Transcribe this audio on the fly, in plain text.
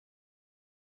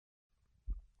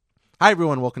Hi,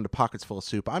 everyone. Welcome to Pockets Full of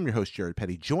Soup. I'm your host, Jared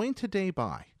Petty, joined today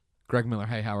by Greg Miller.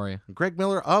 Hey, how are you? Greg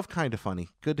Miller of Kinda Funny.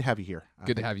 Good to have you here.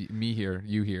 Good to have me here,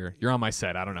 you here. You're on my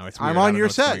set. I don't know. It's weird. I'm I on don't know your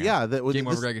what's set. going Yeah. on. Game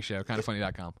Over Greg show,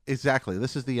 kindafunny.com. Exactly.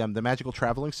 This is the magical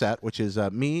traveling set, which is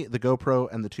me, the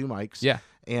GoPro, and the two mics. Yeah.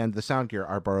 And the sound gear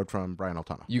are borrowed from Brian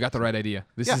Altano. You got the right idea.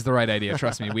 This Yeah. is the right idea.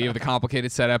 Trust me. We have the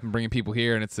complicated setup and bringing people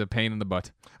here, and it's a pain in the butt.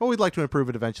 Well, we'd like to improve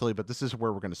it eventually, but this is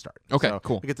where we're going to start. Okay, So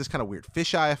cool. We get this kind of weird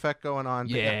fisheye effect going on.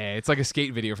 but Yeah, it's like a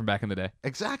skate video from back in the day.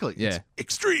 Exactly. Yeah. It's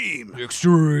extreme.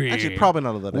 Extreme. Actually, probably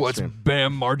not all that What's extreme.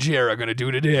 Bam Margera gonna do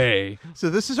today?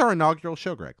 So this is our inaugural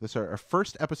show, Greg. This is our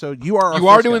first episode. You are our You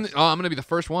are first doing. guest. Oh, I'm gonna be the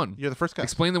first one. You're the first guest.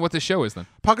 Explain what this show is then.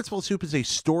 Pockets Full of Soup is a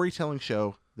storytelling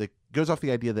show that goes off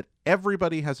the idea that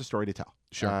everybody has a story to tell.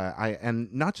 Sure.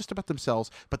 And not just about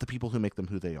themselves, but the people who make them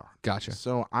who they are. Gotcha.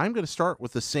 So I'm going to start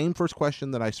with the same first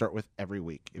question that I start with every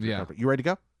week. If you're Yeah. comfortable. You ready to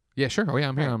go? Yeah, sure. Oh yeah,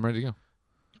 I'm here. All right. I'm ready to go.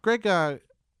 Greg,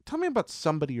 tell me about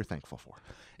somebody you're thankful for.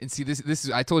 And see, this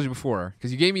is I told you before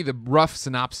because you gave me the rough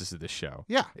synopsis of this show.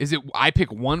 Yeah. Is it I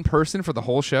pick one person for the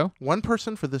whole show? One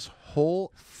person for this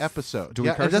whole episode. Do we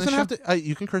yeah, curse it doesn't in have this to.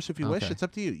 You can curse if you wish. Okay. It's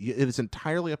up to you. It is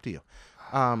entirely up to you.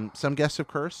 Some guests have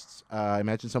cursed. I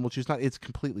imagine some will choose not. It's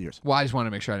completely yours. Well, I just want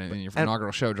to make sure I didn't in your And-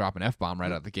 inaugural show drop an F-bomb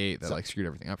right out the gate that like screwed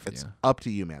everything up for It's you. up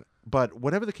to you, man. But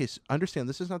whatever the case, understand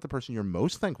this is not the person you're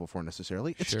most thankful for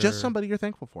necessarily. It's Sure. just somebody you're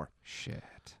thankful for.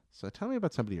 Shit. So tell me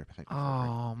about somebody you're thankful for. Greg.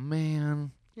 Oh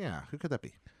man. Yeah, who could that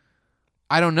be?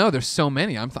 I don't know. There's so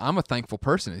many. I'm a thankful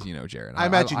person, as you know, Jared. I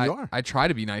imagine you are. I try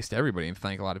to be nice to everybody and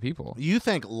thank a lot of people. You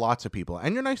thank lots of people,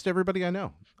 and you're nice to everybody I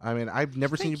know. I mean, I've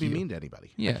never seen you Thank be you. mean to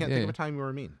anybody. Yeah, I can't yeah, think of yeah. a time you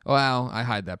were mean. Well, I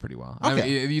hide that pretty well. I Okay.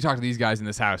 mean, if you talk to these guys in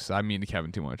this house, I mean to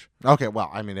Kevin too much. Okay, well,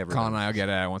 I mean, everybody. Colin and I'll get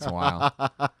at it once in a while.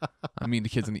 I mean to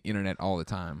kids on the internet all the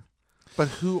time. But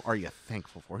who are you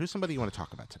thankful for? Who's somebody you want to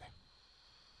talk about today?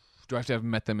 Do I have to have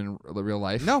met them in real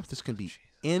life? No, this can be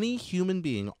any human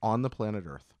being on the planet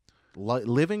Earth,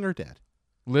 living or dead.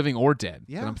 Living or dead.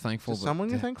 Yeah, That I'm thankful. just someone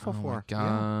you're that- thankful oh for. My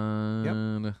Yeah.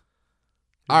 God.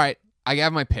 All right, I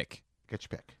have my pick. Get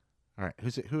your pick. All right, who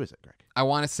is it, Greg? I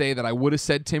want to say that I would have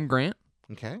said Tim Grant.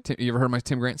 Okay. You ever heard my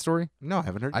Tim Grant story? No, I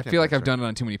haven't heard. I feel like I've done it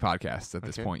on too many podcasts at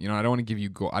this Okay. point. You know, I don't want to give you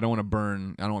I don't want to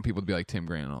burn. I don't want people to be like Tim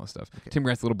Grant and all this stuff. Okay. Tim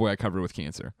Grant's the little boy I covered with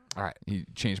cancer. All right. He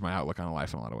changed my outlook on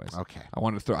life in a lot of ways. Okay. I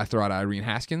wanted to throw out Irene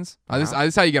Haskins. Uh-huh. This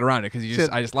is how you get around it because So-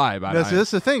 I just lie about No, it. so this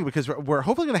is the thing because we're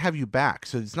hopefully going to have you back.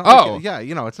 So it's not. Oh. Like, yeah,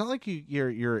 it's not like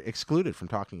you're excluded from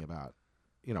talking about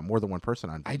more than one person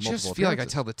on. I just multiple feel like I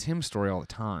appearances. tell the Tim story all the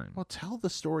time. Well, tell the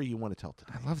story you want to tell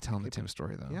today. I love telling the Tim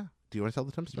story though. Yeah. Do you want to tell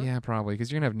the Tim story? Yeah, probably because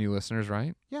you're gonna have new listeners,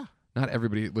 right? Yeah. Not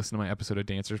everybody listened to my episode of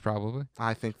Dancers, probably.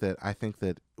 I think that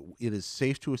it is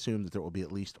safe to assume that there will be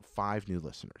at least 5 new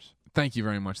listeners. Thank you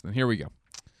very much. Then here we go.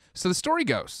 So the story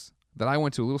goes that I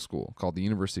went to a little school called the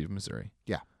University of Missouri.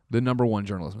 Yeah. The #1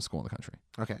 journalism school in the country.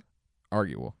 Okay.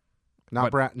 Arguable. Not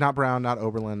But- Brown, not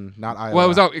Oberlin, not Iowa. Well,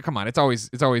 it was come on. It's always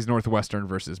Northwestern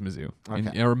versus Mizzou,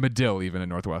 Okay. or Medill even in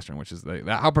Northwestern, which is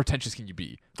how pretentious can you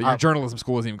be that your journalism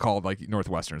school isn't even called like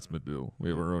Northwestern? It's Medill.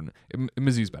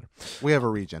 Mizzou's better. We have a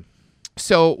region.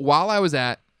 So while I was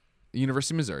at the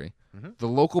University of Missouri, Mhm. the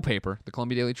local paper, the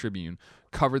Columbia Daily Tribune,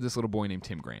 covered this little boy named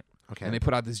Tim Grant, Okay. and they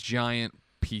put out this giant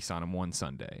piece on him one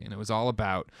Sunday, and it was all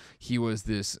about he was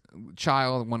this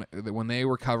child when they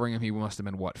were covering him, he must have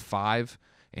been 5.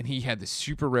 And he had this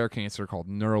super rare cancer called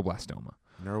neuroblastoma.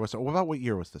 What about what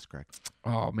year was this, Greg?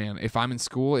 Oh, man. If I'm in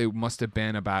school, it must have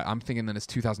been about, I'm thinking that it's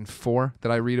 2004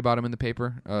 that I read about him in the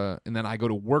paper. And then I go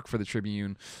to work for the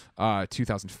Tribune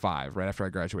 2005, right after I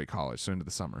graduate college, so into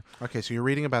the summer. Okay, so you're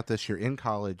reading about this. You're in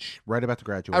college, right about to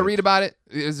graduate. I read about it.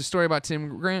 There's a story about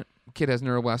Tim Grant. Kid has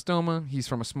neuroblastoma. He's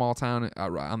from a small town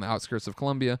on the outskirts of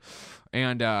Columbia.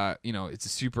 And, it's a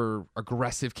super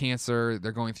aggressive cancer.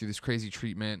 They're going through this crazy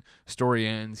treatment. Story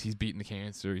ends. He's beaten the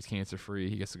cancer. He's cancer-free.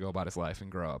 He gets to go about his life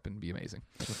and grow up and be amazing.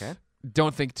 Okay.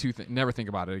 Don't think never think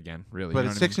about it again, really. But you know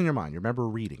it what I sticks mean? in your mind. You remember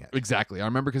reading it. Exactly. I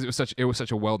remember because it was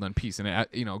such a well done piece,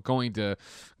 and going to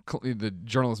the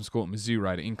journalism school at Mizzou,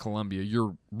 right in Columbia,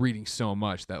 you're reading so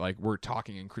much that like we're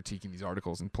talking and critiquing these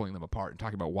articles and pulling them apart and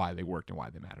talking about why they worked and why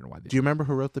they mattered and why they. Do you remember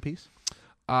who wrote the piece?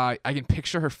 I can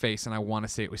picture her face, and I want to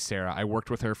say it was Sarah. I worked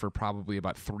with her for probably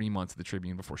about 3 months at the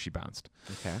Tribune before she bounced.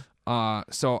 Okay.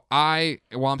 So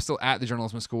while I'm still at the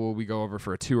journalism school, we go over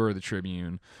for a tour of the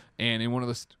Tribune, and in one of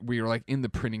those, we were like in the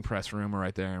printing press room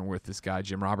right there, and with this guy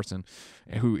Jim Robertson,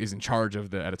 who is in charge of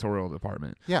the editorial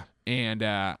department. Yeah. And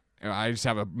I just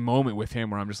have a moment with him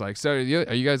where I'm just like, so are you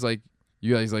guys like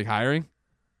hiring?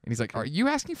 And he's like, are you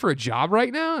asking for a job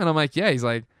right now? And I'm like, yeah. He's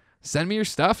like, send me your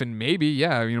stuff and maybe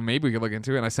we could look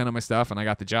into it. And I sent him my stuff and I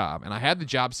got the job. And I had the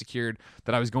job secured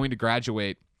that I was going to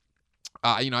graduate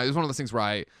It was one of those things where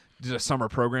I did a summer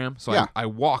program, so Yeah. I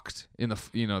walked in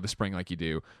the spring like you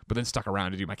do, but then stuck around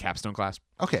to do my capstone class.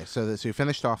 Okay, so you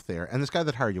finished off there, and this guy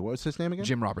that hired you, what was his name again?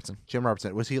 Jim Robertson. Jim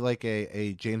Robertson. Was he like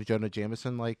a Jonah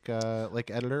Jameson like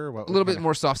editor? Or what, A little bit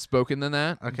more soft spoken than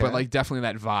that, Okay. but like definitely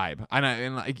that vibe.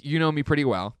 And like you know me pretty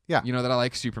well. Yeah. You know that I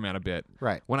like Superman a bit.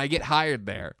 Right. When I get hired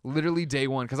there, literally day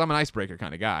one, because I'm an icebreaker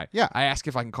kind of guy. Yeah. I ask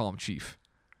if I can call him Chief.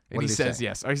 And What he did he says say?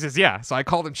 yes. Or he says yeah. So I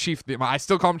called him Chief. I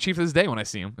still call him Chief to this day when I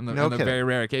see him. On No the kidding. very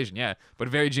rare occasion. Yeah. But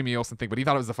a very Jimmy Olsen thing. But he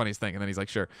thought it was the funniest thing. And then he's like,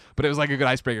 sure. But it was like a good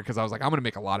icebreaker because I was like, I'm going to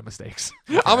make a lot of mistakes.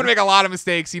 I'm going to make a lot of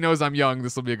mistakes. He knows I'm young.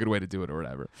 This will be a good way to do it or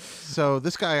whatever. So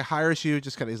this guy hires you,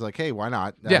 he's like, hey, why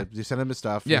not? Yeah. You send him his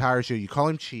stuff. Yeah. He hires you. You call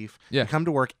him chief. Yeah. You come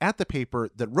to work at the paper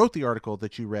that wrote the article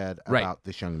that you read Right. about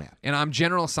this young man. And I'm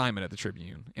general assignment at the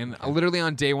Tribune. And literally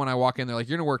on day one, I walk in, they're like,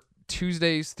 you're going to work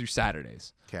Tuesdays through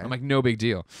Saturdays. Okay. I'm like, no big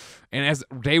deal. And as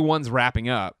day one's wrapping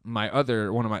up,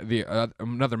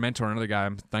 another mentor, another guy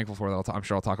I'm thankful for that I'm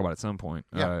sure I'll talk about at some point.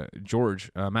 Yeah.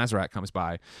 George Mazarak comes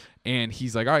by, and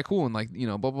he's like, all right, cool, and like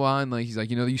blah blah blah, and like he's like,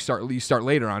 you start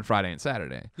later on Friday and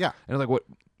Saturday. Yeah. And I'm like,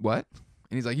 what?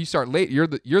 And he's like, you start late. They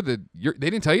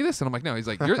didn't tell you this? And I'm like, no. He's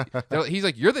like,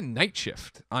 you're the night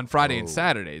shift on Friday and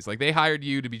Saturdays. Like they hired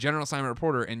you to be general assignment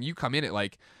reporter, and you come in at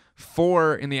like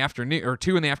 4 in the afternoon or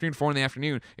 2 in the afternoon, 4 in the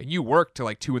afternoon, and you work till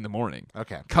like 2 in the morning.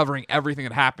 Okay. Covering everything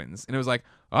that happens. And it was like,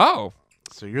 oh,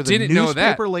 So you're the Didn't know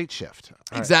newspaper that. late shift. All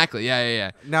right. exactly.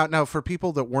 Yeah. Now, for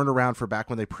people that weren't around for back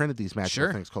when they printed these magical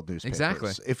Sure. things called newspapers,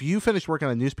 Exactly. if you finished working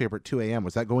on a newspaper at 2 a.m.,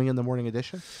 was that going in the morning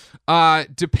edition?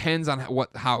 Depends on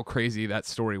how crazy that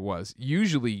story was.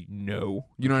 Usually, no.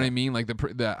 You know what I mean? Like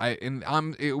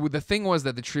the thing was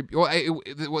that the Tribune.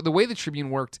 The way the Tribune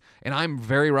worked, and I'm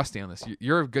very rusty on this.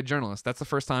 You're a good journalist. That's the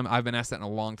first time I've been asked that in a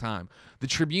long time. The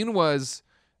Tribune was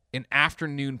an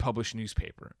afternoon published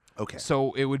newspaper. Okay.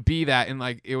 So it would be that, and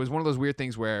like it was one of those weird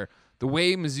things where the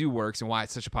way Mizzou works and why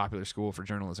it's such a popular school for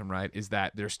journalism, right, is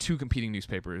that there's 2 competing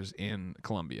newspapers in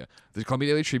Columbia. The Columbia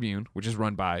Daily Tribune, which is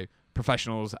run by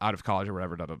professionals out of college or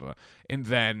whatever, and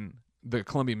then the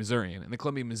Columbia Missourian. And the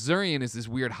Columbia Missourian is this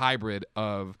weird hybrid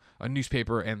of a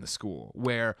newspaper and the school,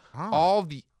 where all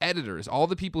the editors, all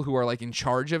the people who are like in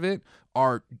charge of it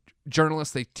are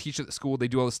journalists. They teach at the school, they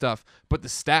do all this stuff, but the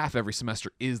staff every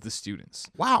semester is the students.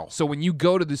 Wow. So when you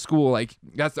go to the school, like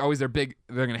that's always they're going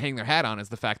to hang their hat on is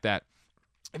the fact that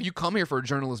if you come here for a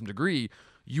journalism degree,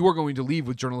 you are going to leave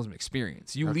with journalism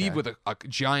experience. You leave with a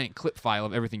giant clip file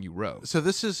of everything you wrote. So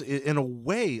this is, in a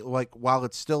way, like while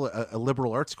it's still a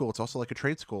liberal arts school, it's also like a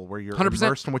trade school where you're 100%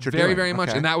 immersed in what you're very, doing. very much.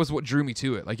 Okay. And that was what drew me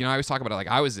to it. Like, I always talk about it. Like,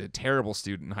 I was a terrible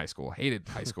student in high school, hated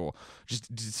high school,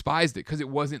 just despised it because it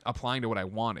wasn't applying to what I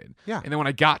wanted. Yeah. And then when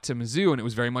I got to Mizzou, and it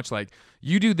was very much like,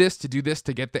 you do this to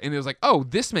get the, and it was like, oh,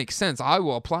 this makes sense. I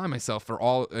will apply myself for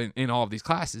in all of these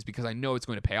classes because I know it's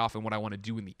going to pay off in what I want to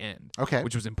do in the end. Okay.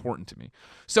 Which was important to me.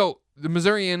 So the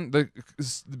Missourian,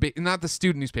 not the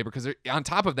student newspaper, because on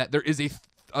top of that, there is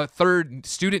a third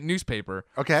student newspaper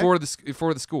for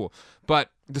the school, but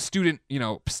the student,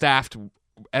 staffed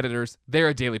editors, they're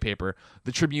a daily paper.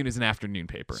 The Tribune is an afternoon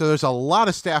paper. So there's a lot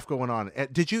of staff going on.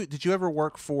 Did you ever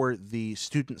work for the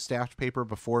student staffed paper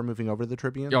before moving over to the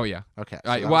Tribune? Oh yeah. Okay.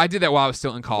 I did that while I was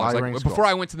still in college. While you were in Like, before school.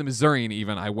 I went to the Missourian,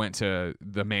 even I went to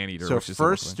the Maneater. So which is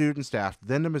first locally. student staffed,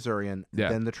 then the Missourian, Yeah.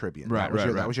 then the Tribune. Right,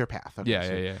 That right. was your path. Okay, Yeah,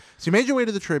 so, yeah. So you made your way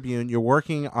to the Tribune. You're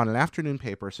working on an afternoon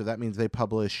paper, so that means they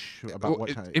publish about what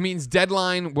time? It means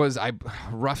deadline was I'm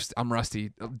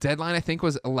rusty. Deadline I think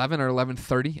was 11 or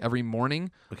 11:30 every morning.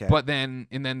 Okay. But then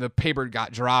the paper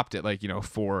got dropped at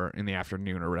 4 in the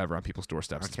afternoon or whatever on people's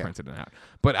doorsteps. It's Okay. printed and out.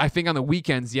 But I think on the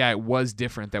weekends, yeah, it was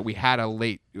different that we had a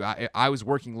late. I was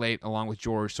working late along with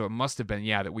George, so it must have been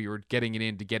that we were getting it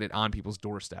in to get it on people's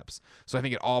doorsteps. So I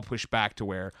think it all pushed back to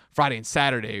where Friday and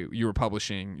Saturday you were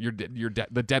publishing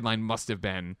the deadline must have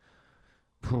been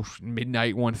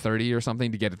midnight 1:30 or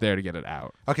something to get it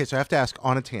out. Okay, so I have to ask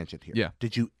on a tangent here. Yeah.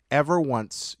 Did you ever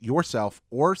once yourself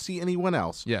or see anyone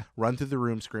else run through the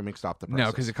room screaming "Stop the press"? No,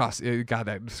 because it costs. God,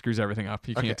 that screws everything up.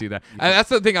 You Okay. can't do that. That's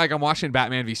the thing. Like I'm watching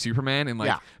Batman v Superman, and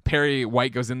Perry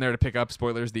White goes in there to pick up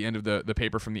spoilers. The end of the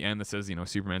paper from the end that says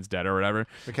Superman's dead or whatever.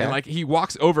 Okay. And he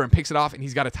walks over and picks it off, and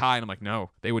he's got a tie. And I'm like, no,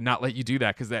 they would not let you do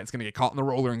that because that's gonna get caught in the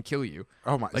roller and kill you.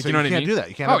 Oh my! Like So you know you what I can't mean? do that.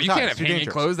 You can't. Oh, have you ties. can't have It's too hanging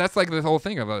dangerous. clothes. That's like the whole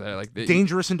thing about that.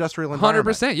 Dangerous industrial environment.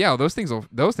 100%. Yeah, those things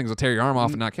will tear your arm off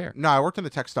and not care. No, I worked in a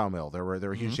textile mill. There were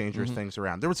Mm-hmm, huge dangerous things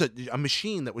around. There was a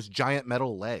machine that was giant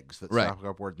metal legs that Right. stuck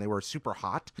upward, and they were super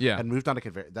hot. Yeah. And moved on a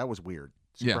conveyor. That was weird.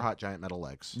 Super Yeah. hot giant metal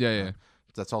legs. Yeah.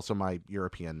 That's also my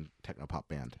European techno pop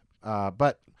band.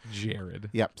 But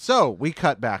Jared. Yep. So we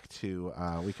cut back to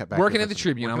working at the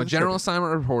Tribune. I'm a general Tribune.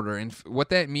 assignment reporter, and what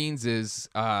that means is,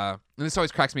 and this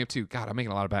always cracks me up too. God, I'm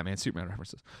making a lot of Batman Superman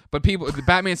references. But people, the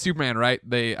Batman Superman, right?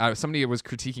 They somebody was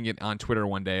critiquing it on Twitter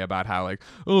one day about how like,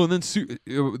 oh, and then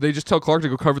they just tell Clark to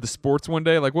go cover the sports one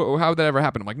day. Like, how would that ever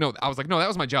happen? I'm like, no. I was like, no, that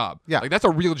was my job. Yeah. Like that's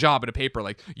a real job in a paper.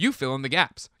 Like you fill in the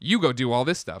gaps. You go do all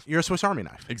this stuff. You're a Swiss Army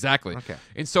knife. Exactly. Okay.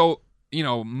 And so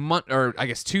I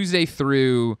guess Tuesday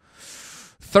through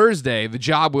Thursday, the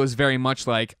job was very much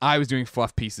like I was doing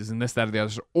fluff pieces and this, that, or the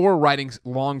other, or writing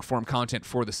long form content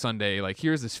for the Sunday. Like,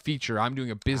 here's this feature. I'm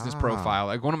doing a business profile.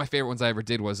 Like one of my favorite ones I ever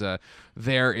did was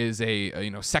there is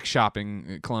a sex shop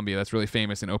in Columbia that's really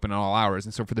famous and open at all hours.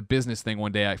 And so for the business thing,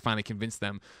 one day I finally convinced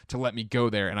them to let me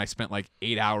go there, and I spent like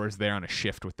 8 hours there on a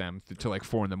shift with them till like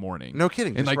 4 a.m. No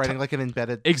kidding. And Just writing like an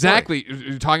embedded.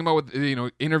 Exactly. Talking about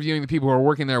interviewing the people who are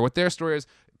working there, what their story is.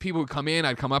 People would come in,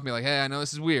 I'd come up and be like, hey, I know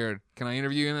this is weird. Can I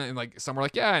interview you? And like some were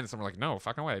like, yeah, and some were like, no,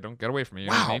 fucking way, don't get away from me. You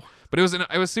know what I mean? But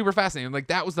it was super fascinating. Like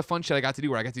that was the fun shit I got to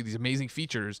do, where I got to do these amazing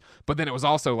features. But then it was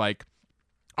also like,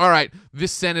 all right,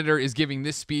 this senator is giving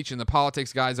this speech, and the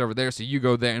politics guy's over there, so you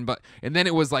go there. And then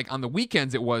it was like on the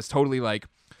weekends, it was totally like,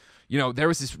 there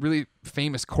was this really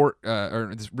famous court,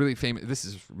 this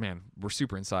is, man, we're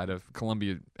super inside of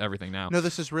Columbia, everything now. No,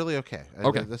 this is really okay.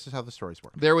 Okay. This is how the stories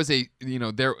work. There was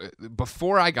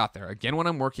before I got there, again,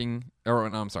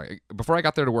 before I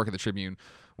got there to work at the Tribune,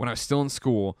 when I was still in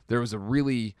school, there was a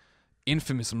really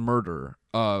infamous murder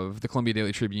of the Columbia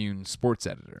Daily Tribune sports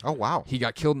editor. Oh, wow. He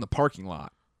got killed in the parking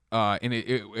lot. And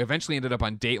it eventually ended up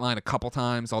on Dateline a couple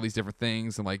times, all these different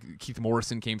things, and like Keith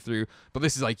Morrison came through. But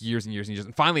this is like years and years and years.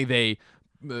 And finally, they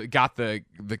got the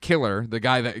killer, the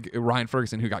guy that Ryan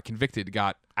Ferguson, who got convicted,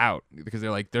 got out because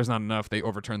they're like, there's not enough. They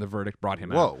overturned the verdict, brought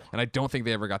him out. And I don't think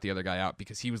they ever got the other guy out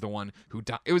because he was the one who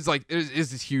died. It was like it was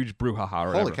this huge brouhaha.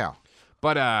 Or Holy whatever. cow!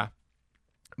 But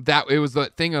it was the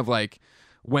thing of like,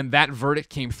 when that verdict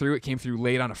came through, it came through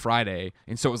late on a Friday,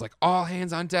 and so it was like all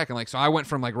hands on deck. And like, so I went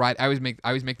from like, I always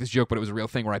make this joke, but it was a real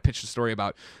thing, where I pitched a story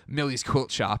about Millie's Quilt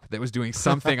Shop that was doing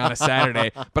something on a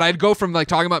Saturday. But I'd go from like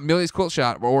talking about Millie's Quilt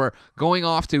Shop or going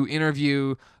off to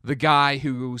interview the guy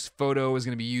whose photo is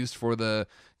going to be used for the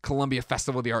Columbia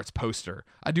Festival of the Arts poster.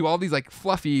 I do all these like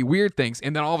fluffy, weird things,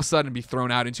 and then all of a sudden be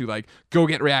thrown out into like, go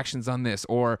get reactions on this,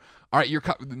 or all right,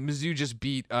 Mizzou just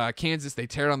beat Kansas. They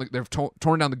they've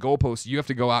torn down the goalposts. You have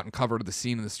to go out and cover the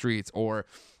scene in the streets. Or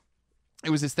it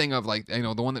was this thing of like,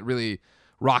 the one that really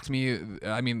rocked me.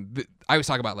 I mean, I always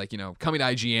talk about like, coming to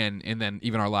IGN and then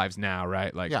even our lives now,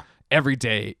 right? Like every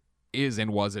day is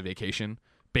and was a vacation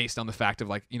based on the fact of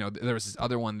like, there was this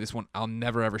other one. This one, I'll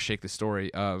never ever shake the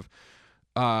story of.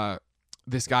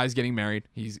 This guy's getting married.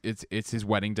 It's his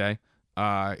wedding day.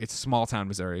 It's small town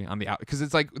Missouri on the out, because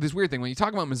it's like this weird thing when you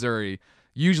talk about Missouri.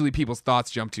 Usually people's thoughts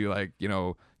jump to like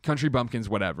country bumpkins,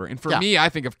 whatever. And for me, I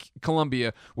think of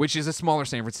Columbia, which is a smaller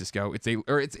San Francisco. It's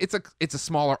a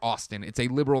smaller Austin. It's a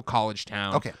liberal college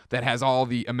town that has all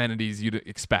the amenities you'd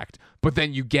expect. But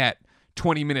then you get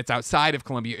 20 minutes outside of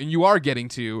Columbia, and you are getting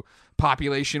to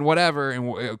population, whatever,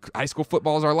 and high school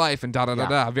football is our life, and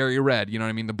very red. You know what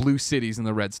I mean? The blue cities in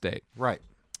the red state. Right.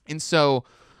 And so,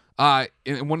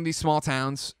 in one of these small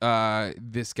towns,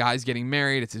 this guy's getting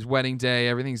married. It's his wedding day.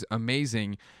 Everything's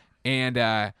amazing,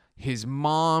 and his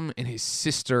mom and his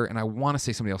sister, and I want to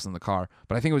say somebody else in the car,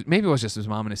 but I think it was just his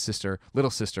mom and his sister,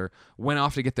 little sister, went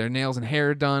off to get their nails and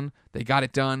hair done. They got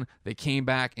it done. They came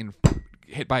back and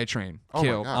hit by a train,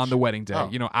 killed on the wedding day,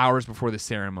 hours before the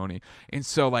ceremony. And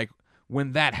so like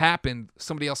when that happened,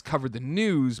 somebody else covered the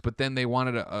news, but then they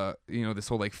wanted this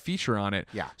whole like feature on it.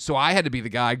 Yeah. So I had to be the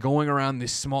guy going around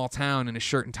this small town in a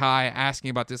shirt and tie, asking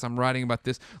about this. I'm writing about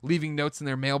this, leaving notes in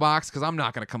their mailbox, because I'm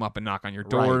not going to come up and knock on your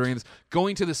door or anything.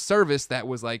 Going to the service that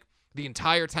was like the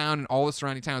entire town and all the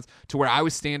surrounding towns, to where I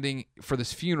was standing for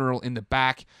this funeral in the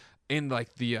back in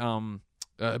like the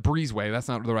breezeway. That's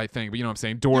not the right thing, but you know what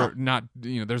I'm saying.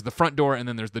 There's the front door, and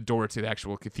then there's the door to the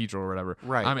actual cathedral or whatever.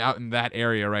 Right. I'm out in that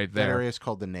area right there. That area is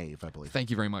called the Nave, I believe. Thank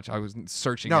you very much. I was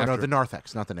searching. No, the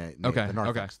narthex, not the Nave. Okay. The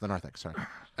narthex. The narthex. Sorry.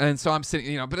 And so I'm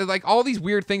sitting, but it's like all these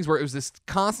weird things where it was this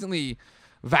constantly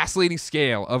vacillating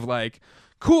scale of like,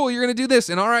 cool, you're gonna do this,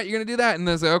 and all right, you're gonna do that, and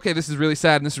there's like, okay, this is really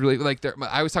sad, and this is really like.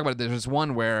 I always talk about it. There's this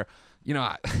one where you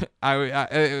know,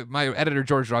 my editor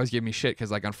George would always give me shit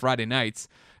because like on Friday nights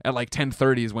at like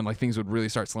 10:30 is when like things would really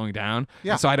start slowing down.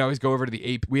 Yeah. And so I'd always go over to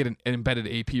the AP. We had an embedded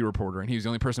AP reporter, and he was the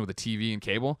only person with a TV and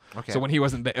cable. Okay. So when he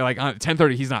wasn't there, like on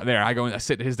 10:30, he's not there. I go and I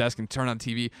sit at his desk and turn on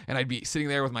TV, and I'd be sitting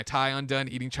there with my tie undone,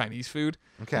 eating Chinese food.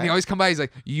 Okay. And he always come by. He's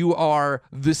like, "You are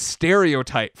the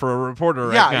stereotype for a reporter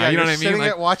right now." Yeah, You know you're what I mean? sitting Like,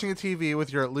 at watching a TV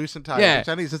with your loosened tie. Yeah.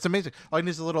 Chinese. It's amazing. All you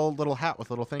need is a little hat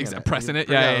with a little thing in it. pressing it.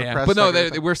 You- Yeah. press But no,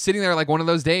 second- we're sitting there like one of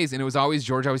those days, and it was always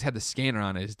George always had the scanner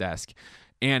on his desk.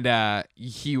 And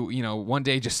he, you know, one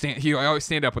day he always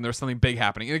stand up when there was something big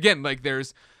happening. And again, like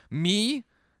there's me,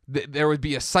 there would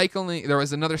be there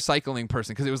was another cycling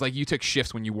person because it was like you took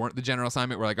shifts when you weren't the general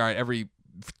assignment. We're like, all right, every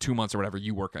 2 months or whatever,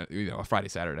 you work a Friday,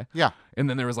 Saturday. Yeah. And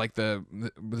then there was like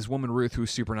this woman Ruth who was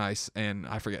super nice, and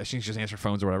I forget, she just answered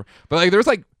phones or whatever. But like there was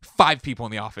like 5 people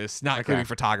in the office, not including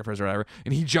photographers or whatever.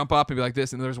 And he'd jump up and be like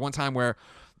this. And there was one time where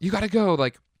you got to go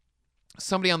like.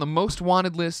 Somebody on the most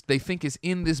wanted list they think is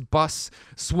in this bus.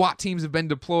 SWAT teams have been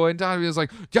deployed. And he was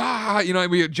like, yeah, you know,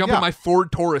 we jump in my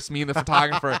Ford Taurus, me and the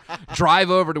photographer,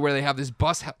 drive over to where they have this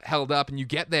bus held up, and you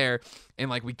get there, and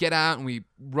like we get out and we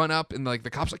run up, and like the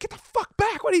cops are like, get the fuck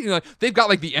back! What are you like? They've got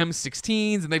like the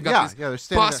M16s, and they've got they're this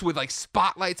standing bus there. with like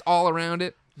spotlights all around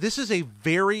it. This is a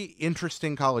very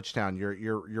interesting college town.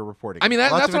 You're reporting. I mean,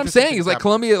 Lots that's of what I'm interesting saying. things Is like happening.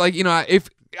 Columbia, like you know, if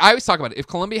I always talk about it, if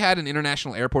Columbia had an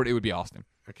international airport, it would be Austin.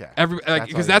 Okay.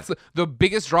 Because that's the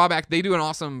biggest drawback. They do an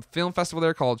awesome film festival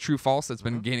there called True False that's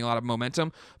been gaining a lot of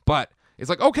momentum. But it's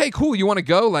like, okay, cool, you want to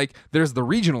go? Like, there's the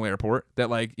regional airport that,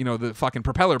 like, you know, the fucking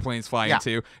propeller planes fly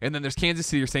into, and then there's Kansas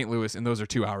City or St. Louis, and those are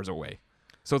 2 hours away.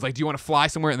 So it's like, do you want to fly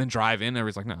somewhere and then drive in? And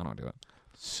everybody's like, no, I don't do it.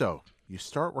 So you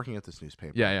start working at this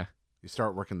newspaper. Yeah. You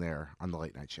start working there on the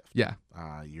late night shift. Yeah.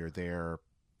 You're there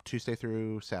Tuesday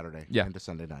through Saturday. Yeah. Into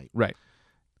Sunday night. Right.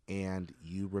 And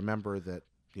you remember that.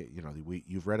 You know,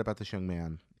 you've read about this young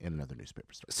man in another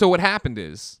newspaper story. So what happened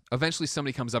is, eventually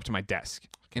somebody comes up to my desk,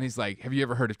 and he's like, have you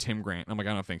ever heard of Tim Grant? I'm like,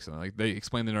 I don't think so. Like, they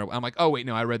explained the neuro. I'm like, oh, wait,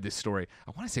 no, I read this story.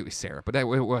 I want to say it was Sarah, but it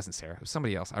wasn't Sarah. It was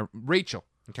somebody else. Rachel.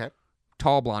 Okay.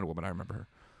 Tall, blonde woman. I remember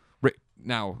her.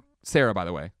 Now, Sarah, by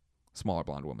the way, smaller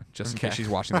blonde woman, just in case she's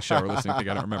watching the show or listening. I think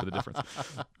I don't remember the difference.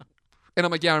 And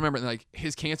I'm like, yeah, I remember. And like,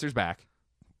 his cancer's back.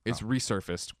 It's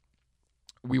resurfaced.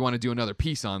 We want to do another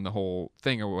piece on the whole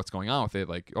thing or what's going on with it.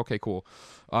 Like, okay, cool.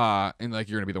 And like,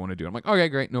 you're going to be the one to do it. I'm like, okay,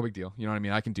 great. No big deal. You know what I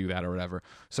mean? I can do that or whatever.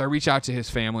 So I reach out to his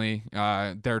family.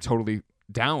 They're totally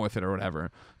down with it or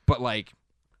whatever. But like,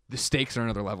 the stakes are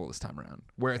another level this time around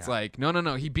where it's like, no.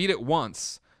 He beat it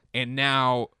once and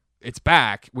now it's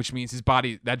back, which means his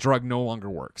body, that drug no longer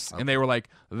works. Okay. And they were like,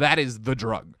 that is the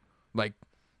drug. Like,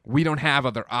 we don't have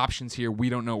other options here.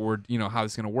 We don't know how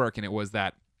this is going to work. And it was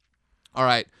that, all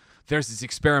right, there's this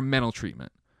experimental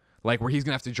treatment, like where he's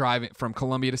gonna have to drive it from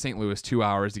Columbia to St. Louis 2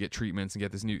 hours to get treatments and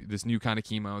get this new kind of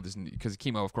chemo. Because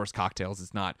chemo, of course, cocktails.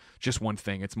 It's not just one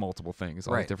thing; it's multiple things,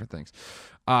 all these different things.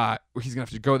 He's gonna have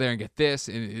to go there and get this,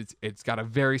 and it's got a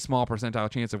very small percentile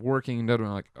chance of working.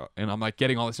 And I'm like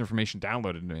getting all this information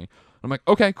downloaded to me. I'm like,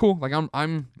 okay, cool. Like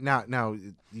I'm now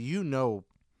you know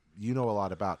a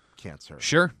lot about cancer.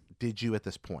 Sure. Did you at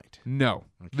this point? No.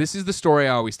 Okay. This is the story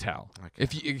I always tell.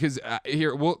 Okay. Because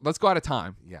here, let's go out of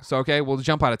time. Yeah. So okay, we'll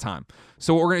jump out of time.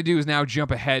 So what we're gonna do is now jump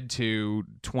ahead to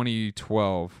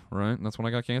 2012, right? That's when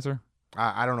I got cancer.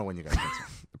 I don't know when you got cancer.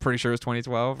 Pretty sure it was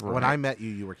 2012. Right? When I met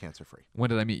you, you were cancer free. When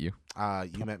did I meet you?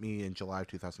 You met me in July of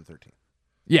 2013.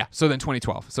 Yeah. So then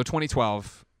 2012. So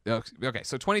 2012. Okay.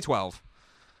 So 2012.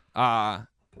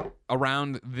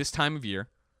 Around this time of year.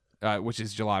 Which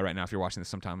is July right now if you're watching this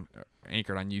sometime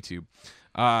anchored on YouTube.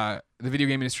 The video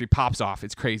game industry pops off.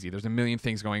 It's crazy. There's a million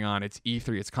things going on. It's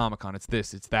E3, it's Comic-Con, it's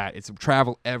this, it's that. It's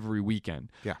travel every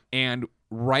weekend. Yeah. And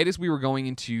right as we were going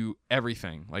into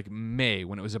everything, like May,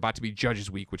 when it was about to be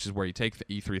Judges Week, which is where you take the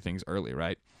E3 things early,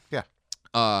 right? Yeah.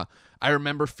 I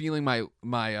remember feeling my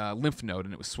lymph node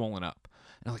and it was swollen up.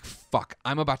 And I'm like, fuck,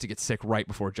 I'm about to get sick right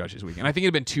before Judges Week. And I think it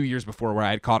had been 2 years before where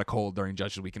I had caught a cold during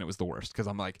Judges Week, and it was the worst because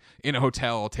I'm like in a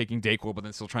hotel taking Dayquil, but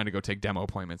then still trying to go take demo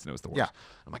appointments, and it was the worst. Yeah.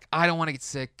 I'm like, I don't want to get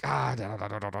sick. And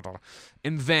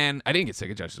then I didn't get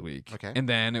sick at Judges Week. Okay. And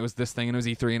then it was this thing, and it was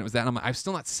E3, and it was that. And I'm like, I'm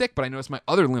still not sick, but I noticed my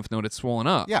other lymph node had swollen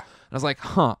up. Yeah. And I was like,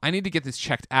 I need to get this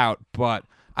checked out, but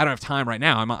I don't have time right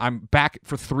now. I'm back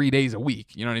for 3 days a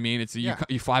week. You know what I mean? It's you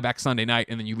fly back Sunday night,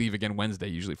 and then you leave again Wednesday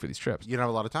usually for these trips. You don't have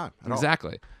a lot of time.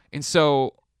 Exactly. And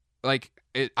so, like,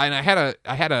 I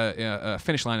had a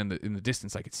finish line in the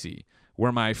distance I could see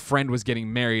where my friend was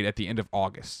getting married at the end of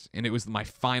August, and it was my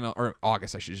final, or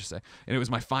August I should just say, and it was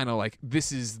my final. Like,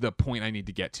 this is the point I need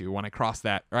to get to when I cross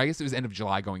that, or I guess it was end of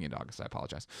July going into August. I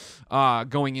apologize.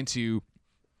 Going into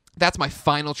That's my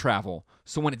final travel.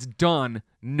 So when it's done,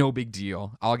 no big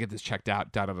deal. I'll get this checked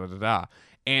out, da da da da da.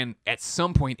 And at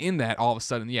some point in that, all of a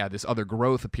sudden, this other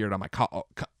growth appeared on my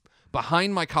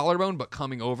behind my collarbone, but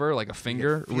coming over like a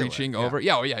finger reaching over.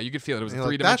 Yeah, you could feel it. It was a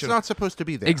three-dimensional. That's not supposed to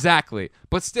be there. Exactly.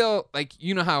 But still, like,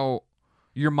 you know how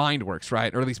your mind works,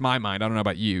 right? Or at least my mind. I don't know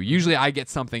about you. Usually I get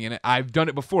something, and I've done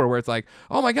it before where it's like,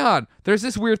 oh my God, there's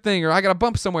this weird thing, or I got a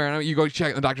bump somewhere, and you go check,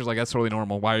 and the doctor's like, that's totally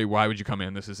normal. Why would you come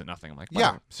in? This isn't nothing. I'm like,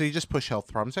 whatever. Yeah. So you just push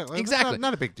health problems. Like, Exactly.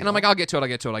 Not a big deal. And I'm like, I'll get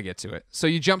to it. So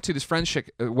you jump to this friend's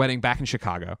wedding back in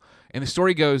Chicago, and the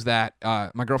story goes that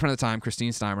my girlfriend at the time,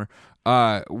 Christine Steimer,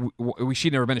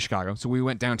 she'd never been to Chicago, so we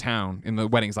went downtown. In the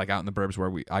weddings, like out in the burbs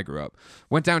where I grew up.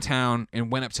 Went downtown and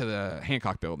went up to the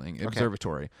Hancock Building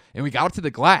Observatory, and we got up to the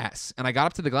glass. And I got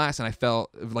up to the glass, and I felt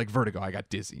like vertigo. I got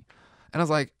dizzy, and I was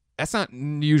like, that's not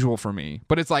unusual for me.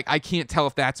 But it's like I can't tell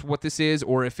if that's what this is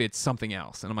or if it's something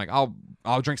else. And I'm like,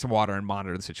 I'll drink some water and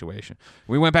monitor the situation.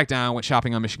 We went back down, went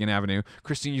shopping on Michigan Avenue.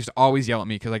 Christine used to always yell at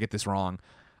me because I get this wrong.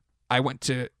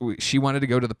 She wanted to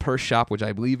go to the purse shop, which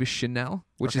I believe is Chanel,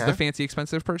 which is the fancy,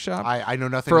 expensive purse shop. I know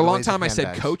nothing. For a long time, I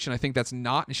said Coach, and I think that's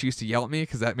not. And she used to yell at me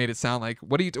because that made it sound like,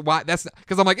 what do you, why? That's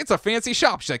because I'm like, it's a fancy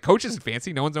shop. She's like, Coach isn't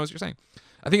fancy. No one knows what you're saying.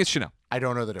 I think it's Chanel. I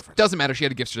don't know the difference. Doesn't matter. She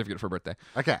had a gift certificate for her birthday.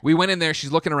 Okay. We went in there.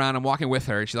 She's looking around. I'm walking with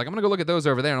her. She's like, I'm going to go look at those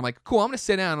over there. And I'm like, cool. I'm going to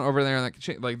sit down over there. And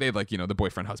like they had the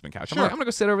boyfriend-husband couch. I'm like, I'm going to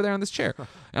go sit over there on this chair.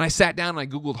 And I sat down and I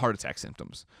Googled heart attack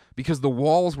symptoms because the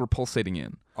walls were pulsating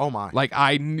in. Oh, my. Like,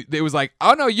 it was like,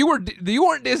 oh, no, you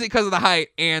weren't dizzy because of the height,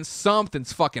 and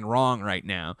something's fucking wrong right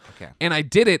now. Okay. And I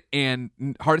did it, and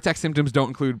heart attack symptoms don't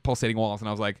include pulsating walls. And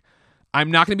I was like,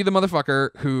 I'm not going to be the motherfucker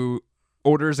who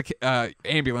orders a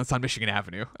ambulance on Michigan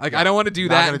Avenue. Like, I don't want to do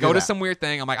that and go to some weird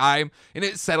thing. I'm like, and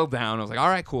it settled down. I was like, all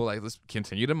right, cool. Like, let's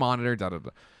continue to monitor. Da da da.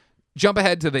 Jump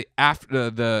ahead to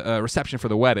the reception for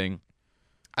the wedding.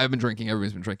 I've been drinking.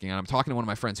 Everybody's been drinking, and I'm talking to one of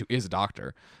my friends who is a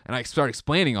doctor, and I start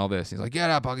explaining all this. He's like, "Get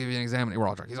up, I'll give you an examination." We're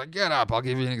all drunk. He's like, "Get up, I'll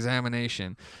give you an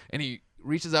examination," and he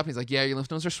reaches up. He's like, "Yeah, your lymph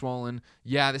nodes are swollen.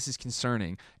 Yeah, this is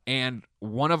concerning." And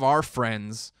one of our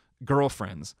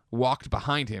girlfriends walked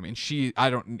behind him, and I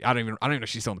don't even know if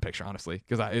she's still in the picture, honestly,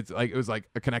 because it was like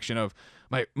a connection of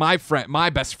my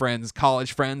best friends,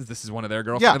 college friends. This is one of their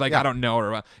girlfriends. I don't know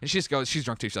her, and she just goes, she's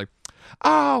drunk too. She's like,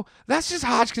 "Oh, that's just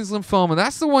Hodgkin's lymphoma.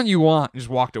 That's the one you want." And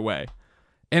just walked away.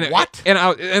 And what?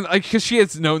 And because she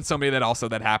has known somebody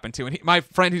that happened to, and my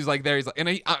friend who's like there, he's like,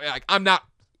 and I'm not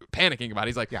panicking about it.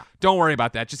 He's like, "Don't worry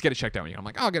about that. Just get it checked out." I'm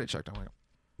like, "I'll get it checked out."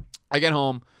 I get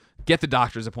home, get the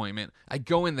doctor's appointment. I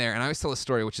go in there, and I always tell a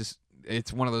story, which is,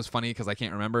 it's one of those funny because I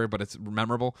can't remember, but it's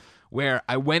memorable, where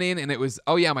I went in and it was,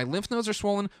 oh yeah, my lymph nodes are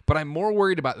swollen, but I'm more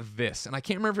worried about this. And I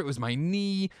can't remember if it was my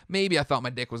knee. Maybe I thought my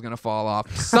dick was going to fall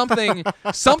off. Something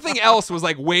else was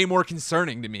like way more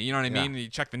concerning to me. You know what I mean? And he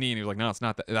checked the knee and he was like, no, it's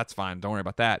not that. That's fine. Don't worry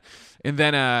about that. And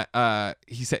then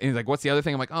he said, he's like, what's the other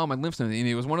thing? I'm like, oh, my lymph nodes. And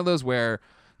it was one of those where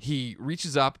he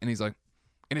reaches up and he's like,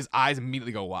 and his eyes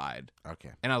immediately go wide.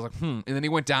 Okay. And I was like, And then he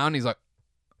went down and he's like,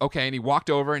 okay. And he walked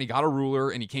over and he got a ruler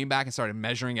and he came back and started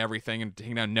measuring everything and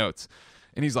taking down notes.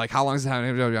 And he's like, how long is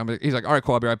it? He's like, all right,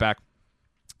 cool. I'll be right back.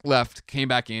 Left, came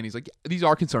back in. He's like, these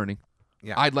are concerning.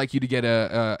 Yeah. I'd like you to get it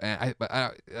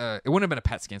wouldn't have been a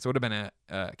PET scan, so it would have been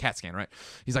a CAT scan, right?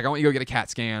 He's like, I want you to go get a CAT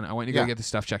scan. I want you to go get this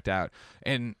stuff checked out.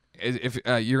 And if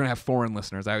you're going to have foreign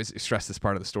listeners, I always stress this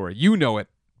part of the story. You know it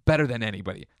better than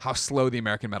anybody how slow the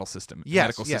American medical system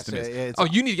is. Oh,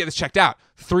 you need to get this checked out.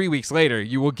 3 weeks later,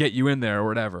 we'll get you in there or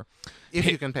whatever. If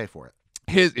you can pay for it.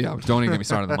 Don't even get me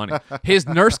started on the money. His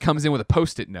nurse comes in with a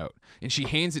Post-it note, and she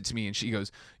hands it to me, and she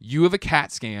goes, you have a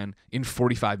CAT scan in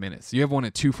 45 minutes. You have one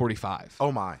at 2:45.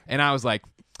 Oh, my. And I was like,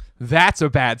 that's a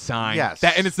bad sign. Yes.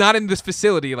 And it's not in this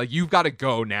facility. Like, you've got to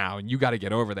go now, and you got to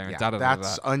get over there. And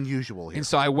that's unusual here. And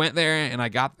so I went there, and I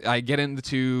get in the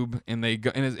tube, and they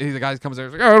go, and the guy comes there,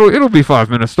 he's like, oh, it'll be 5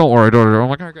 minutes. Don't worry. I'm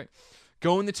like, all right, great.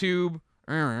 Go in the tube,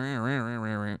 and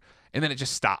then it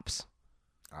just stops.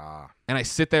 And I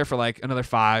sit there for like another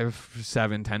 5,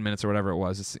 7, 10 minutes or whatever it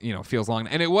was. It's, feels long.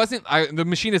 And it wasn't, the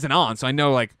machine isn't on, so I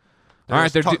know like, all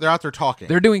right, they're out there talking.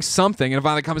 They're doing something, and if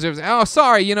finally comes over and says, oh,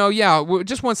 sorry,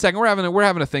 just 1 second. We're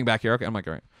having a thing back here. Okay, I'm like,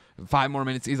 all right. 5 more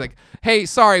minutes. He's like, hey,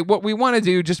 sorry, what we want to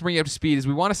do, just to bring you up to speed, is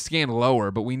we want to scan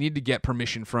lower, but we need to get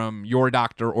permission from your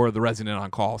doctor or the resident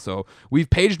on call. So we've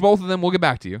paged both of them. We'll get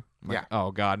back to you. I'm like,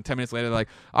 oh, God. And 10 minutes later, they're like,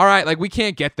 all right, like, we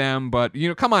can't get them, but,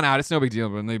 come on out. It's no big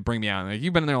deal. And they bring me out. And like,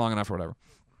 you've been in there long enough or whatever.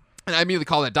 And I immediately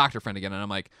call that doctor friend again, and I'm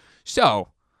like, so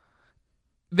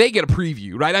they get a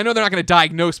preview, right? I know they're not going to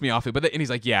diagnose me off it, but and he's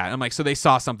like, yeah. And I'm like, so they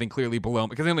saw something clearly below me,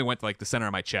 because they only went to like the center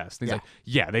of my chest. And he's like,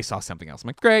 yeah, they saw something else. I'm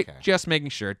like, great, just making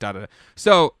sure. Da da da.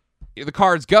 So the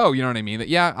cards go, you know what I mean? That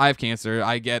yeah, I have cancer.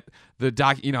 I get the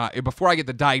before I get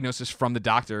the diagnosis from the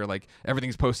doctor, like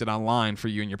everything's posted online for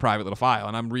you in your private little file,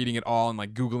 and I'm reading it all and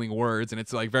like Googling words, and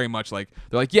it's like very much like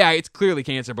they're like, yeah, it's clearly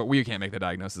cancer, but we can't make the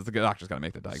diagnosis. The doctor's got to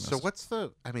make the diagnosis.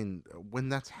 So when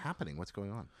that's happening, what's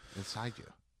going on inside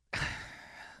you?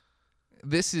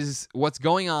 This is what's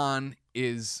going on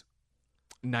is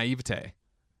naivete.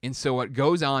 And so what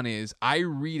goes on is I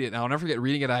read it, and I'll never forget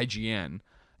reading it at IGN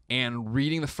and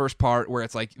reading the first part where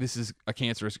it's like, this is a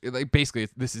cancerous, like basically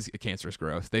this is a cancerous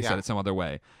growth. They said it some other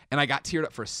way. And I got teared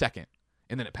up for a second,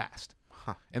 and then it passed.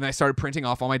 And then I started printing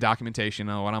off all my documentation,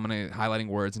 and I'm going to highlighting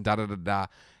words and da-da-da-da.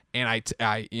 And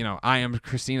I am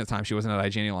Christine at the time. She wasn't at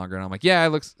IGN any longer. And I'm like, yeah, it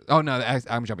looks, oh no,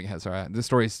 I'm jumping ahead. Sorry. The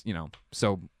story's,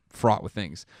 so fraught with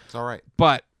things. It's all right.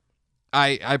 But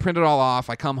I print it all off.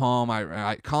 I come home.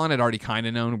 Colin had already kind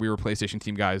of known we were PlayStation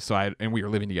team guys, and we were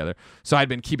living together. So I'd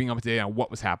been keeping up to date on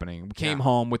what was happening. We came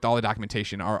home with all the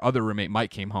documentation. Our other roommate, Mike,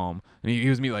 came home, and he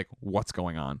was me like, what's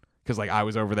going on? Because like I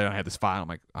was over there and I had this file. I'm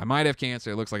like, I might have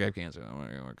cancer. It looks like I have cancer. I'm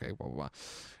like, okay, blah, blah, blah.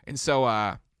 And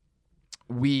so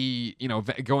we,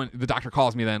 the doctor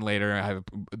calls me then later. I have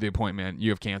the appointment. You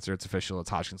have cancer. It's official. It's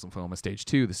Hodgkin's lymphoma stage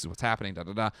 2. This is what's happening, da,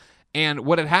 da, da. And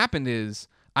what had happened is,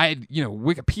 I had,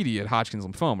 Wikipedia at Hodgkin's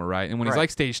lymphoma, right? And when he's like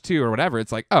stage 2 or whatever,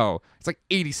 it's like, oh, it's like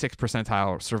 86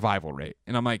 percentile survival rate.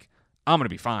 And I'm like, I'm going to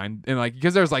be fine. And like,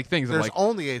 because there's like things there's like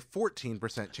only a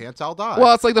 14% chance I'll die.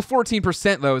 Well, it's like the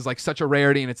 14% though is like such a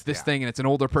rarity, and it's this thing, and it's an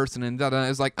older person, and da-da.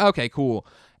 It's like, okay, cool.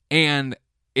 And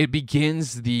it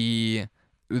begins the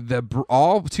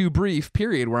all too brief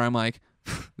period where I'm like,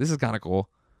 this is kind of cool.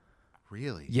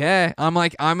 Really? Yeah. I'm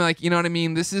like, you know what I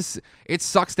mean? It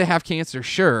sucks to have cancer,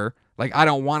 sure. Like, I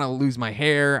don't want to lose my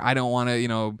hair. I don't want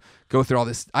to, go through all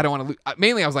this. I don't want to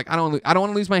mainly I was like, I don't want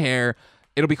to lose my hair.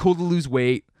 It'll be cool to lose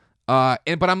weight. But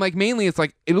I'm like, mainly it's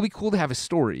like, it'll be cool to have a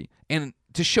story and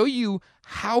to show you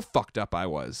how fucked up I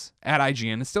was at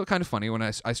IGN. It's still kind of funny when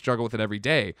I struggle with it every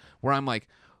day, where I'm like,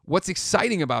 what's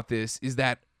exciting about this is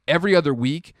that every other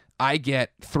week I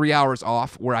get 3 hours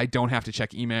off where I don't have to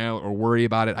check email or worry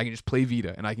about it. I can just play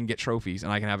Vita and I can get trophies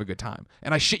and I can have a good time.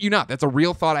 And I shit you not, that's a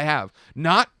real thought I have.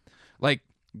 Not like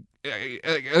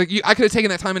I could have taken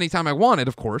that time anytime I wanted,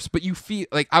 of course, but you feel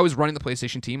like I was running the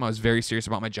PlayStation team. I was very serious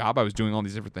about my job. I was doing all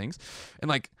these different things. And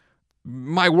like,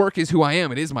 my work is who I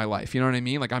am. It is my life. You know what I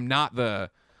mean? Like, I'm not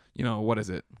the, what is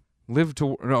it?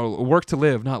 Work to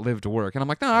live, not live to work. And I'm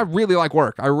like, no, I really like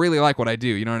work. I really like what I do.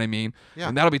 You know what I mean? Yeah.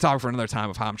 And that'll be talking for another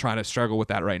time of how I'm trying to struggle with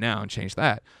that right now and change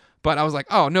that. But I was like,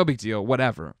 oh, no big deal,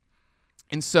 whatever.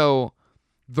 And so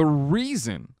the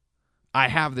reason I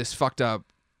have this fucked up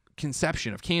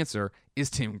conception of cancer is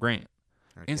Tim Grant.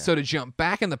 Okay. And so to jump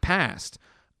back in the past,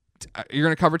 you're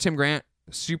going to cover Tim Grant,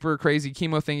 super crazy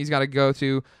chemo thing he's got to go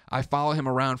to. I follow him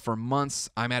around for months.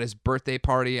 I'm at his birthday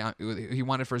party. He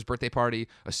wanted for his birthday party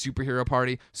a superhero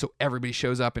party, so everybody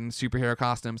shows up in superhero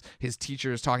costumes. His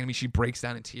teacher is talking to me. She breaks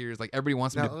down in tears. Like, everybody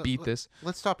wants him to beat this.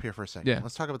 Let's stop here for a second. Yeah.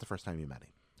 Let's talk about the first time you met him.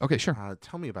 Okay, sure.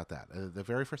 Tell me about that. The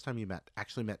very first time you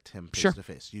actually met Tim face to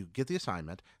face. You get the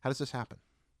assignment. How does this happen?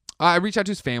 I reached out to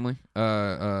his family.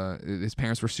 His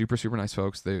parents were super, super nice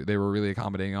folks. They were really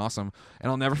accommodating, awesome.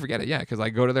 And I'll never forget it. Yeah, because I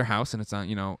go to their house and it's on,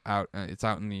 it's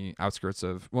out in the outskirts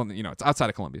of, it's outside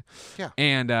of Columbia. Yeah.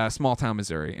 And small town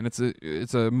Missouri, and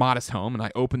it's a modest home. And I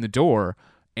open the door,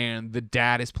 and the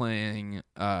dad is playing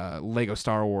Lego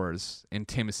Star Wars, and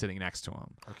Tim is sitting next to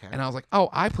him. Okay. And I was like, oh,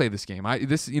 I play this game.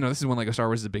 This is when Lego Star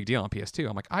Wars is a big deal on PS2.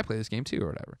 I'm like, I play this game too,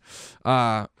 or whatever.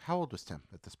 How old was Tim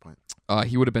at this point?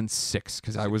 He would have been 6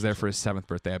 because I was there for his 7th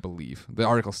birthday, I believe. The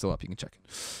article's still up; you can check it.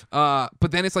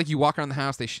 But then it's like you walk around the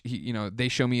house. They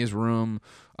show me his room.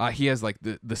 He has like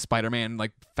the Spider-Man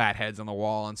like fat heads on the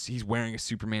wall, and he's wearing a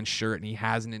Superman shirt, and he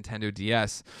has a Nintendo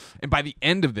DS. And by the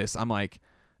end of this, I'm like,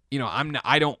 I'm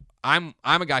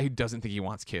a guy who doesn't think he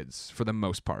wants kids for the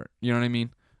most part. You know what I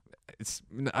mean?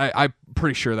 I'm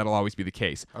pretty sure that'll always be the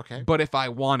case. Okay. But if I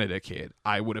wanted a kid,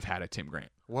 I would have had a Tim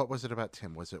Grant. What was it about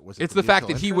Tim? Was it? It's the fact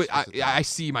that he would. I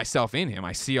see myself in him.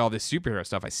 I see all this superhero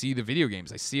stuff. I see the video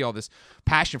games. I see all this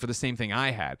passion for the same thing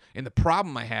I had. And the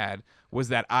problem I had was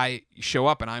that I show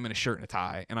up and I'm in a shirt and a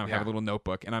tie, and I have a little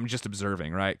notebook, and I'm just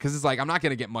observing, right? Because it's like I'm not going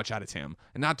to get much out of Tim.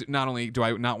 And not only do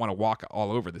I not want to walk all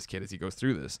over this kid as he goes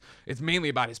through this, it's mainly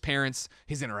about his parents,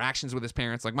 his interactions with his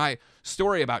parents. Like, my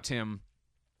story about Tim,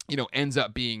 ends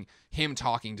up being him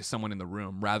talking to someone in the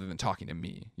room rather than talking to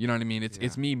me. You know what I mean?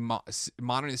 It's me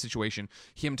monitoring the situation,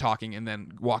 him talking, and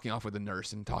then walking off with a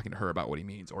nurse and talking to her about what he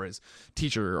means, or his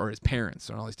teacher, or his parents,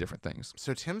 and all these different things.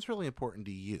 So Tim's really important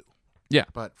to you. Yeah.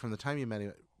 But from the time you met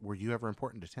him, were you ever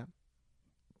important to Tim?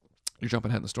 You're jumping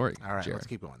ahead in the story. All right, Jared. let's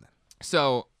keep going then.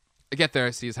 So I get there,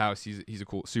 I see his house. He's a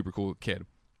cool, super cool kid.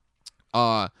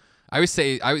 I always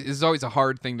say this is always a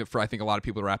hard thing for I think a lot of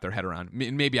people to wrap their head around.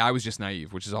 Maybe I was just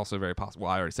naive, which is also very possible.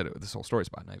 Well, I already said it. This whole story is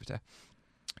about naivete.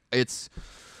 It's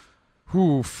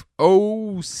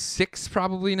 06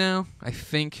 probably now, I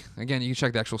think. Again, you can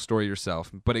check the actual story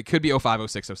yourself, but it could be 05,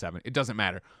 06, 07. It doesn't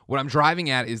matter. What I'm driving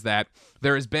at is that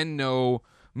there has been no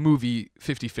movie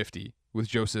 50-50 with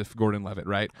Joseph Gordon-Levitt,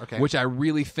 right? Okay. Which I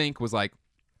really think was like,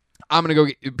 I'm going to go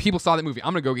get, people saw that movie,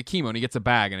 I'm going to go get chemo, and he gets a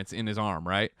bag, and it's in his arm,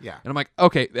 right? Yeah. And I'm like,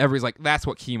 okay, everybody's like, that's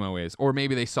what chemo is. Or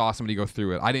maybe they saw somebody go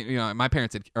through it. I didn't, my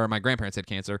parents had, or my grandparents had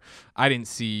cancer. I didn't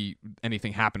see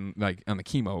anything happen, like, on the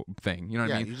chemo thing. You know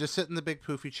what I mean? You just sit in the big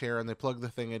poofy chair, and they plug the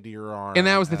thing into your arm. And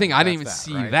that was the thing. I didn't even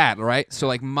see right? that, right? So,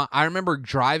 like, I remember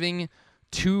driving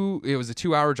it was a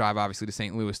 2-hour drive, obviously, to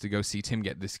St. Louis to go see Tim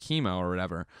get this chemo or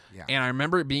whatever. Yeah. And I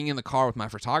remember being in the car with my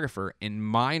photographer, and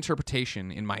my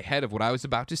interpretation in my head of what I was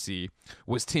about to see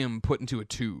was Tim put into a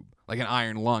tube, like an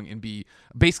iron lung, and be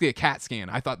basically a CAT scan.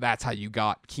 I thought that's how you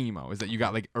got chemo, is that you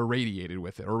got, like, irradiated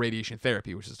with it, or radiation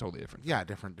therapy, which is totally different. Yeah,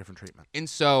 different treatment. And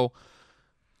so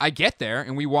I get there,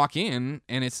 and we walk in,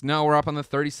 and we're up on the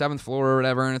 37th floor or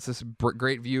whatever, and it's this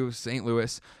great view of St.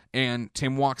 Louis. And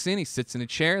Tim walks in, he sits in a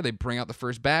chair, they bring out the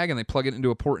first bag, and they plug it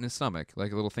into a port in his stomach,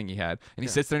 like a little thing he had. And he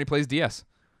sits there and he plays DS.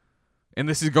 And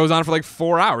this goes on for like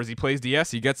 4 hours. He plays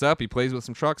DS, he gets up, he plays with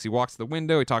some trucks, he walks to the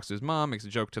window, he talks to his mom, makes a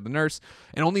joke to the nurse.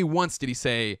 And only once did he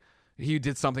say, he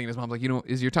did something, and his mom's like,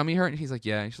 is your tummy hurt? And he's like,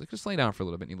 yeah. And she's like, just lay down for a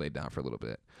little bit. And he laid down for a little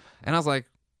bit. And I was like,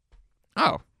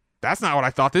 oh, that's not what I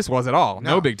thought this was at all.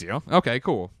 No big deal. Okay,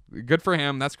 cool. Good for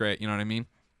him. That's great. You know what I mean?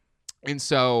 And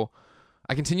so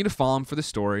I continue to follow him for the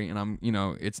story, and I'm,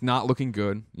 it's not looking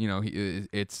good.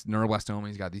 It's neuroblastoma.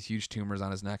 He's got these huge tumors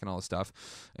on his neck and all this stuff,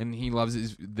 and he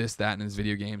loves that, and his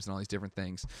video games and all these different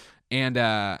things. And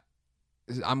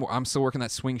I'm still working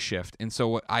that swing shift, and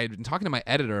so I had been talking to my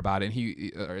editor about it, and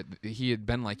he had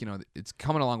been like, it's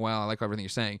coming along well. I like everything you're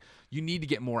saying. You need to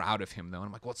get more out of him, though. And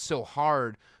I'm like, well, it's so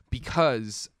hard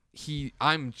because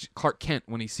I'm Clark Kent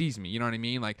when he sees me, you know what I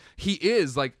mean? Like, he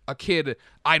is like a kid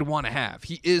I'd want to have.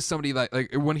 He is somebody like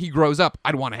when he grows up,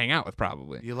 I'd want to hang out with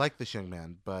probably. You like this young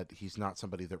man, but he's not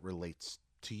somebody that relates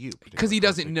to you. Because he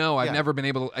doesn't know. I've never been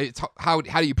able to. It's, how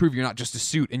do you prove you're not just a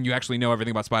suit and you actually know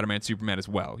everything about Spider-Man and Superman as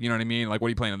well? You know what I mean? Like, what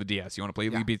are you playing on the DS? You want to play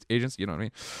League Beats Agents? You know what I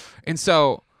mean? And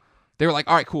so they were like,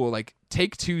 all right, cool. Like,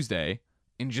 take Tuesday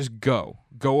and just go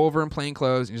over in plain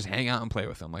clothes and just hang out and play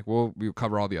with them. Like, we'll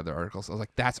cover all the other articles. I was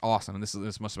like, that's awesome. And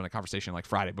this must have been a conversation like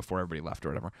Friday before everybody left or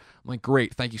whatever. I'm like,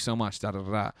 great, thank you so much. Da da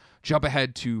da da. Jump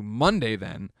ahead to Monday.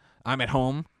 Then I'm at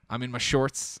home. I'm in my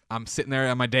shorts. I'm sitting there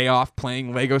on my day off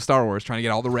playing Lego Star Wars, trying to get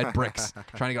all the red bricks.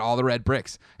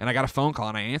 And I got a phone call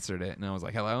and I answered it, and I was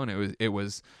like, hello. And it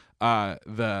was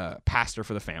the pastor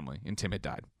for the family, and Tim had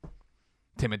died.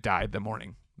 Tim had died that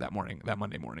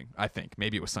Monday morning, I think.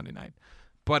 Maybe it was Sunday night.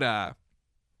 But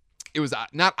it was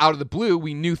not out of the blue.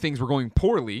 We knew things were going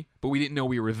poorly, but we didn't know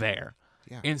we were there.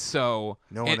 Yeah. And so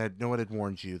no one had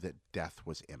warned you that death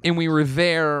was imminent. And we were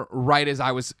there right as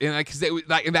I was, because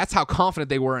that's how confident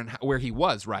they were in where he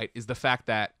was. Right, is the fact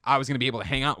that I was going to be able to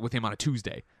hang out with him on a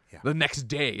Tuesday, the next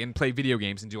day, and play video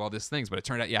games and do all these things. But it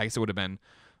turned out, I guess it would have been,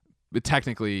 but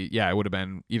technically, it would have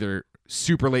been either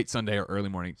super late Sunday or early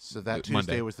morning. So that Tuesday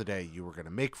Monday was the day you were going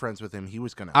to make friends with him. He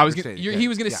was going to. He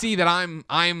was going to see that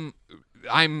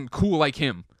I'm cool like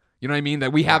him. You know what I mean?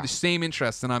 That we have the same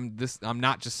interests, and I'm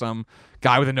not just some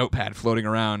guy with a notepad floating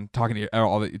around talking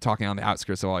on the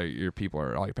outskirts of all your people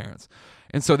or all your parents.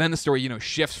 And so then the story,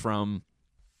 shifts from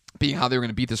being how they were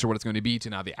going to beat this or what it's going to be to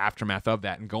now the aftermath of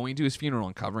that, and going to his funeral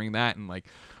and covering that, and like,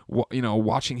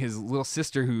 watching his little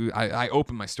sister, who I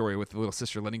opened my story with the little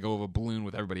sister letting go of a balloon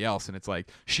with everybody else, and it's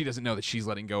like she doesn't know that she's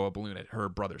letting go of a balloon at her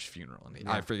brother's funeral. And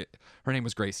I forget, her name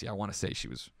was Gracie. I want to say she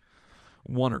was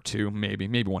 1 or 2, maybe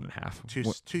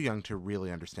 1.5. Too young to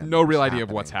really understand. No real idea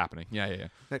of what's happening. Yeah.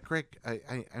 But Greg,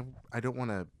 I don't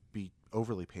want to be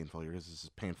overly painful here, because this is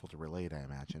painful to relate, I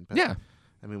imagine. But yeah.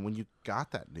 I mean, when you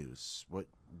got that news, what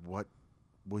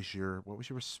was your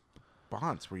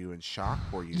response? Were you in shock?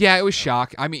 Yeah, it was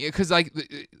shock. I mean, because like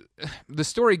the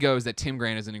story goes that Tim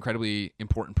Grant is an incredibly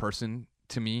important person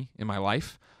to me in my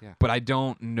life. Yeah. But I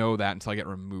don't know that until I get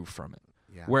removed from it.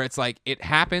 Yeah. Where it's like it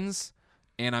happens,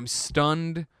 and I'm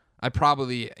stunned. I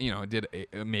probably, did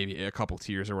maybe a couple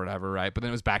tears or whatever, right? But then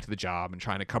it was back to the job and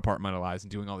trying to compartmentalize and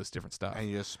doing all this different stuff. And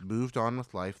you just moved on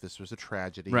with life. This was a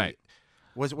tragedy, right?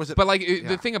 Was it? But like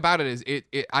the thing about it is,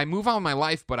 I move on with my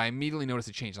life, but I immediately notice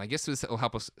a change. And I guess this will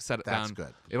help us set it down.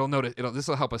 That's good. This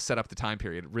will help us set up the time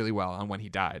period really well on when he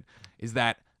died. Is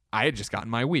that I had just gotten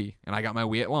my Wii, and I got my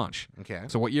Wii at launch. Okay.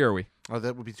 So what year are we? Oh,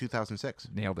 that would be 2006.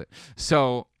 Nailed it.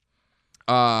 So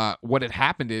what had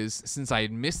happened is, since I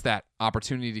had missed that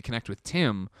opportunity to connect with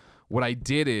Tim, what I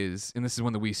did is, and this is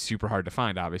one that we super hard to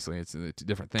find. Obviously, it's a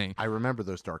different thing. I remember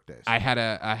those dark days.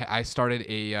 I started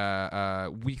a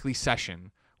weekly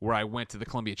session where I went to the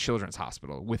Columbia Children's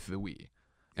Hospital with the Wii,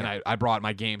 and I brought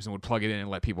my games and would plug it in and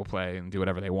let people play and do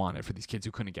whatever they wanted for these kids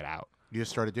who couldn't get out. You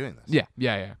just started doing this.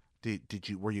 Yeah.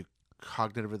 Were you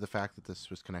cognitive of the fact that this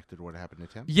was connected to what happened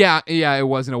to Tim? Yeah, it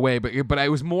was in a way, but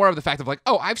it was more of the fact of like,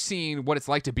 oh, I've seen what it's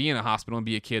like to be in a hospital and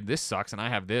be a kid. This sucks, and I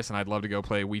have this, and I'd love to go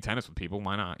play Wii tennis with people.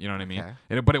 Why not? You know what I mean?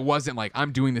 Okay. But it wasn't like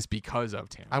I'm doing this because of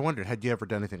Tim. I wondered, had you ever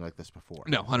done anything like this before?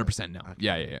 No, 100% no. Okay.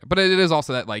 Yeah. But it is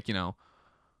also that, like,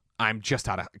 I'm just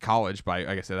out of college by,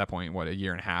 I guess at that point, a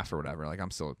year and a half or whatever. Like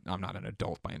I'm not an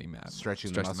adult by any means.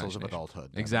 Stretching the muscles of adulthood.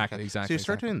 Exactly. So you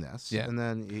start doing this, and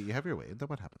then you have your Wii. Then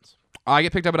what happens? I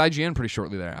get picked up at IGN pretty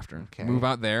shortly thereafter. Okay. Move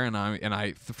out there, and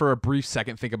I for a brief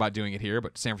second think about doing it here,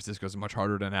 but San Francisco is much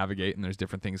harder to navigate, and there's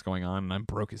different things going on, and I'm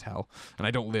broke as hell, and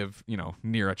I don't live,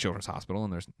 near a children's hospital,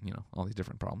 and there's, all these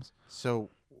different problems.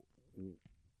 So,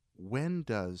 when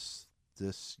does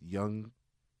this young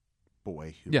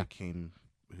boy who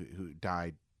who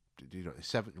died,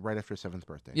 right after his 7th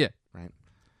birthday? Yeah. Right.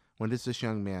 When does this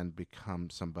young man become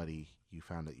somebody you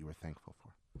found that you were thankful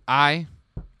for? I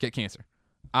get cancer.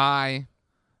 I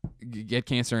get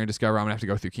cancer and discover I'm going to have to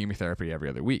go through chemotherapy every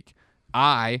other week.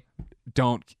 I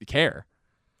don't care.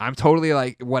 I'm totally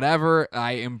like, whatever.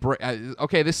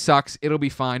 Okay, this sucks. It'll be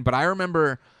fine. But I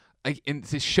remember, and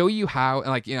to show you how,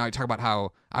 I talk about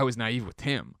how I was naive with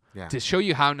Tim. Yeah. To show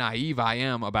you how naive I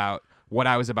am about what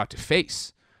I was about to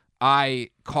face, I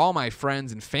call my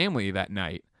friends and family that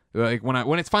night. Like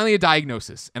when it's finally a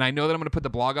diagnosis, and I know that I'm going to put the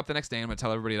blog up the next day, and I'm going to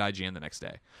tell everybody at IGN the next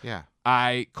day. Yeah.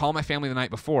 I call my family the night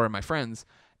before, my friends,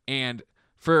 and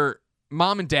for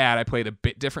mom and dad, I played a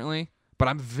bit differently, but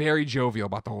I'm very jovial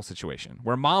about the whole situation.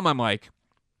 Where mom, I'm like,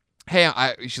 hey,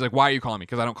 she's like, why are you calling me?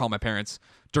 Because I don't call my parents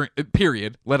during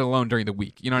period, let alone during the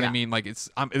week. You know what I mean? Like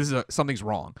something's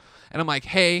wrong, and I'm like,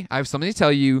 hey, I have something to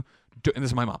tell you, and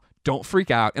this is my mom. Don't freak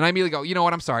out. And I immediately go, you know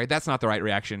what? I'm sorry. That's not the right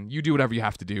reaction. You do whatever you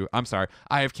have to do. I'm sorry.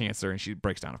 I have cancer. And she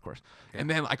breaks down, of course. Yeah. And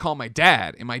then I call my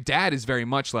dad. And my dad is very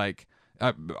much like,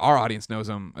 our audience knows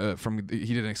him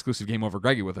he did an exclusive Game Over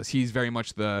Greggy with us. He's very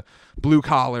much the blue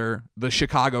collar, the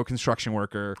Chicago construction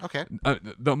worker,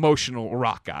 the emotional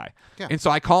rock guy. Yeah. And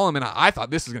so I call him, and I thought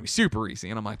this is going to be super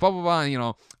easy. And I'm like, blah, blah,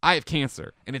 blah. I have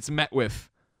cancer. And it's met with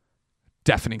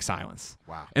deafening silence.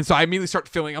 Wow. And so I immediately start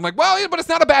feeling, I'm like, well, yeah, but it's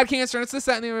not a bad cancer, and it's this,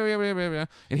 that, and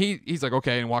he's like,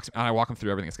 okay, and I walk him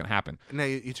through everything that's going to happen. Now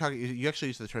you actually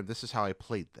use the term, this is how I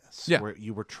played this. Yeah. Where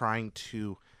you were trying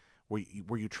to, were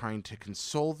you trying to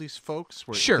console these folks?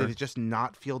 Sure. Did it just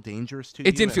not feel dangerous to you?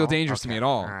 It didn't feel dangerous to me at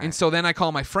all. Right. And so then I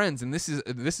call my friends, and this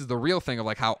is the real thing of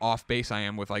like how off base I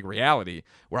am with like reality,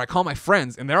 where I call my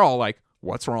friends, and they're all like,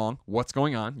 what's wrong? What's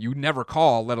going on? You never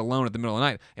call, let alone at the middle of the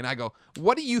night. And I go,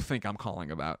 what do you think I'm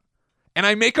calling about? And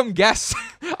I make them guess.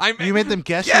 You made them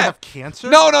guess you have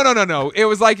cancer? No. It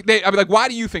was like I'd be like, why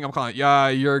do you think I'm calling? Yeah,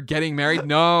 you're getting married?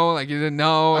 No, like you didn't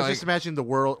know. I was just imagining the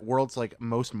world's like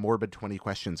most morbid 20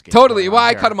 questions game. Totally. Well,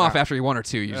 I cut him off after one or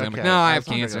two. Usually, I'm like, no, I have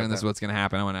cancer, and this is what's gonna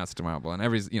happen. I want to ask tomorrow, and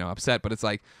everybody's upset. But it's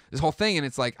like this whole thing, and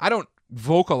it's like I don't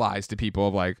vocalize to people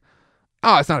of like,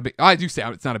 oh, it's not a big. I do say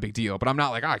it's not a big deal, but I'm not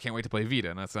like, oh, I can't wait to play Vita,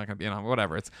 and that's not gonna be,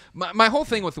 whatever. It's my whole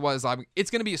thing with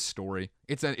it's gonna be a story.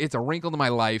 It's a wrinkle to my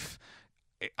life.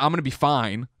 I'm gonna be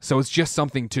fine, so it's just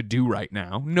something to do right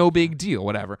now. No big deal,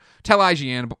 whatever. Tell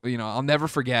IGN, I'll never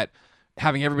forget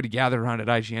having everybody gathered around at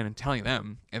IGN and telling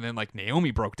them, and then like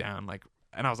Naomi broke down,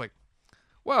 and I was like,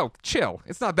 whoa, chill.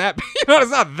 It's not that,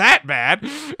 it's not that bad.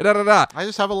 I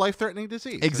just have a life-threatening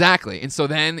disease. Exactly, and so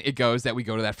then it goes that we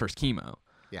go to that first chemo.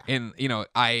 Yeah. And,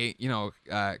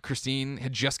 Christine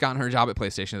had just gotten her job at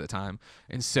PlayStation at the time.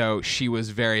 And so she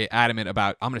was very adamant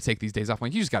about, I'm going to take these days off. I'm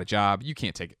like, you just got a job. You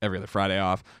can't take every other Friday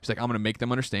off. She's like, I'm going to make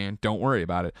them understand. Don't worry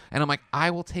about it. And I'm like,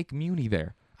 I will take Muni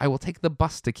there. I will take the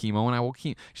bus to chemo, and I will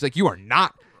chemo. She's like, you are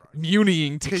not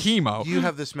Muniing to chemo. You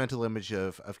have this mental image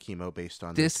of chemo based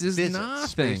on this is visits,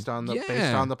 nothing based on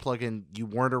the plug-in. You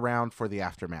weren't around for the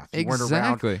aftermath. You weren't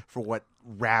Exactly. around for what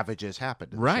ravages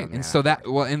happened. Right. And so that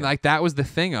that was the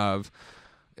thing of,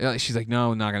 she's like,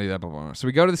 no, not gonna do that. Blah, blah, blah. So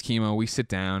we go to this chemo. We sit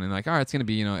down, and like, all right, it's gonna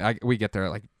be, we get there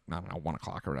at like, I don't know, 1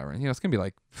 o'clock or whatever. And, it's going to be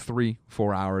like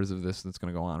 3-4 hours of this that's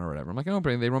going to go on or whatever. I'm like, oh,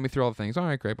 but they run me through all the things. All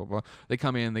right, great, blah, blah. They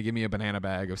come in, they give me a banana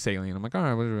bag of saline. I'm like, all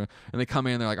right, whatever. And they come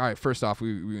in, they're like, all right, first off,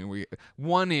 we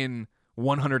 1 in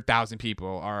 100,000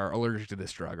 people are allergic to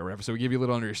this drug or whatever. So we give you a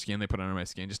little under your skin. They put it under my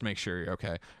skin just to make sure you're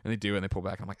okay. And they do, and they pull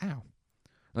back. And I'm like, ow. I'm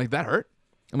like, that hurt?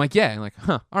 I'm like, yeah. And like,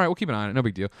 huh, all right, we'll keep an eye on it. No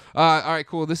big deal. All right,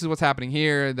 cool. This is what's happening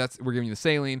here. We're giving you the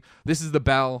saline. This is the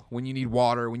bell. When you need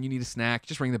water, when you need a snack,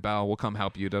 just ring the bell. We'll come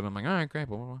help you. And I'm like, all right, great.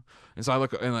 Blah, blah, blah. And so I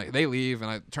look, and like they leave, and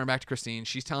I turn back to Christine.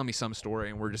 She's telling me some story,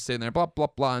 and we're just sitting there, blah, blah,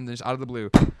 blah. And then just out of the blue,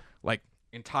 like,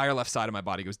 entire left side of my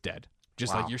body goes dead.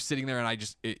 Just Wow. like you're sitting there, and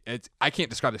I can't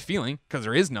describe the feeling because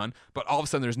there is none. But all of a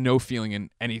sudden, there's no feeling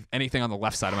in anything on the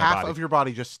left side of my Half body. of your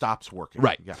body just stops working.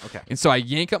 Right. Yeah. Okay. And so I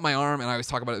yank up my arm, and I always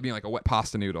talk about it being like a wet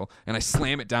pasta noodle, and I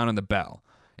slam it down on the bell.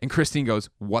 And Christine goes,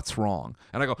 "What's wrong?"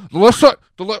 And I go, "The left side."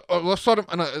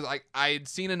 And I had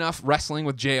seen enough wrestling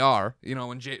with JR,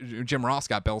 when Jim Ross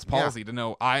got Bell's palsy to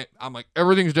know I'm like,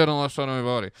 everything's dead on the left side of my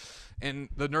body. And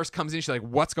the nurse comes in, she's like,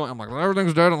 "What's going on?" I'm like, well,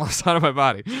 everything's dead on the left side of my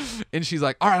body. And she's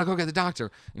like, "All right, I'll go get the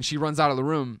doctor." And she runs out of the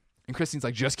room, and Christine's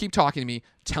like, "Just keep talking to me.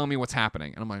 Tell me what's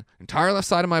happening." And I'm like, "Entire left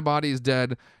side of my body is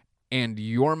dead, and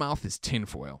your mouth is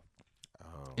tinfoil."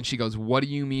 And she goes, "What do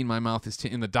you mean my mouth is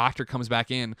tin?" And the doctor comes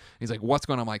back in. And he's like, "What's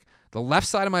going on?" I'm like, "The left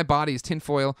side of my body is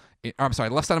tinfoil. The left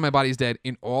side of my body is dead,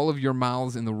 and all of your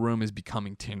mouths in the room is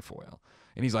becoming tinfoil."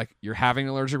 And he's like, "You're having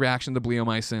an allergic reaction to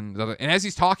bleomycin." And as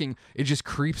he's talking, it just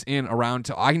creeps in around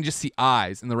to, I can just see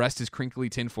eyes, and the rest is crinkly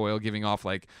tinfoil giving off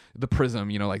like the prism,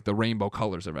 like the rainbow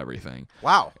colors of everything.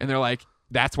 Wow. And they're like,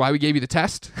 "That's why we gave you the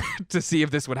test to see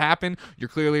if this would happen. You're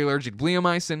clearly allergic to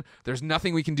bleomycin. There's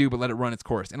nothing we can do but let it run its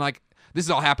course." And like, this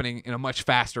is all happening in a much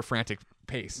faster, frantic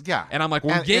pace. Yeah. And I'm like,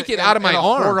 "Well, And- yank and- it out of my and a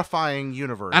arm." horrifying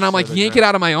universe. And I'm like, so that "Yank you're- it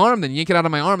out of my arm, then yank it out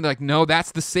of my arm." And they're like, "No,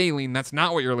 that's the saline. That's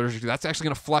not what you're allergic to. That's actually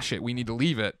going to flush it. We need to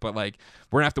leave it. But like,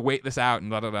 we're going to have to wait this out and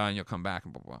blah, blah, blah, and you'll come back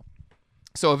and blah, blah, blah."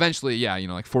 So eventually, yeah,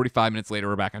 like 45 minutes later,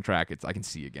 we're back on track. I can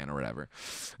see again or whatever.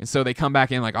 And so they come back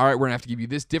in like, "All right, we're going to have to give you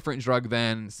this different drug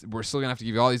then. We're still going to have to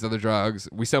give you all these other drugs.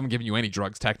 We still haven't given you any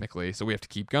drugs technically, so we have to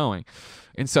keep going."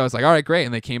 And so it's like, "All right, great."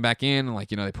 And they came back in and like,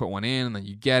 they put one in and then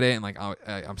you get it. And like,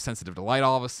 I'm sensitive to light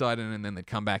all of a sudden. And then they'd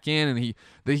come back in and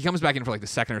he comes back in for like the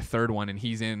second or third one. And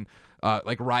he's in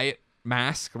like riot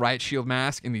shield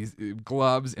mask and these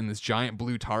gloves and this giant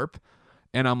blue tarp.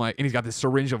 And I'm like, and he's got this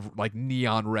syringe of like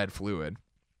neon red fluid.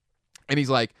 And he's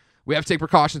like, "We have to take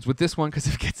precautions with this one because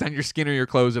if it gets on your skin or your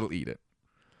clothes, it'll eat it."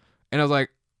 And I was like,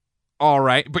 "All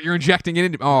right, but you're injecting it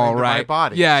into my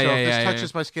body. Yeah, so yeah, if yeah. this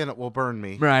touches my skin, it will burn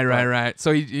me. Right.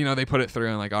 So they put it through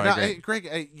and like, "All right, Now, great."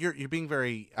 Greg, you're being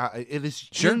very. It is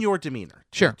Sure. in your demeanor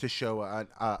Sure. to show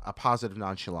a positive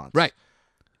nonchalance. Right.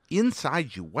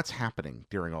 Inside you, what's happening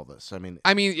during all this? I mean,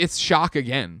 It's shock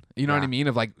again. You know what I Yeah. mean?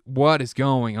 Of like, what is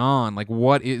going on? Like,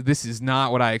 this is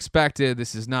not what I expected.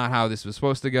 This is not how this was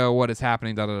supposed to go. What is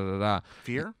happening? Da da da da.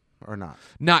 fear or not?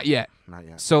 Not yet. Not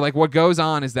yet. So like what goes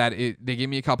on is that they give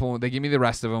me the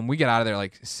rest of them. We get out of there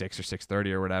like 6 or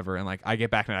 6:30 or whatever, and like I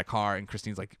get back in that car and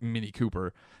Christine's like Mini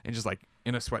Cooper and just like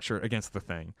in a sweatshirt against the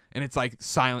thing, and it's like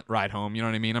silent ride home. You know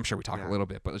what I mean? I'm sure we talk Yeah. a little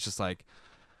bit, but it's just like,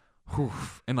 whew.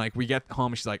 And like we get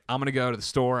home and she's like, "I'm gonna go to the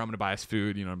store. I'm gonna buy us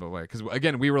food." But like, because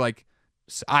again we were like,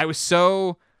 I was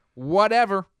so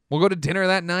whatever. We'll go to dinner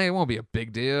that night. It won't be a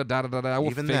big deal. Da da da da.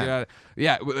 We'll Even figure then. it out.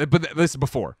 Yeah, but this is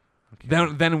before.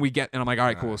 Then we get, and I'm like, "All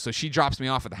right, cool." So she drops me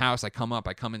off at the house. I come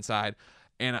inside,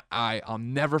 and I'll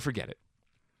never forget it.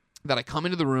 That I come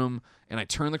into the room and I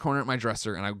turn the corner at my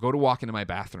dresser and I go to walk into my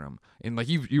bathroom, and like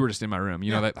you were just in my room,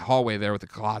 Yeah. that hallway there with the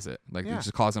closet, like Yeah. there's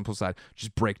a closet on both sides,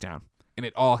 just break down, and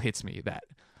it all hits me that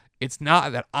it's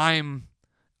not that I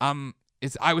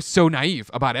was so naive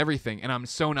about everything, and I'm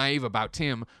so naive about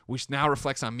Tim, which now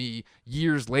reflects on me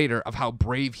years later of how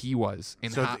brave he was.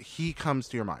 And So how, he comes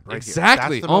to your mind, right?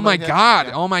 exactly. Here. That's the Oh my moment. God.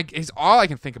 Yeah. Oh my. It's all I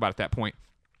can think about at that point,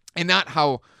 and not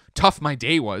how tough my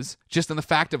day was, just in the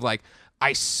fact of like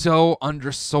I so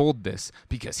undersold this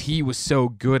because he was so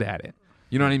good at it.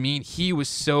 You know what I mean? He was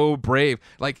so brave.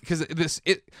 Like because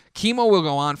chemo will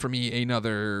go on for me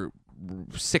another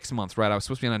 6 months. Right? I was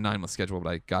supposed to be on a 9-month schedule, but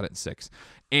I got it in 6,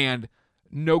 and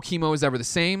no chemo is ever the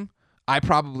same. I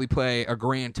probably play a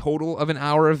grand total of an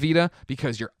hour of Vita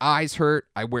because your eyes hurt.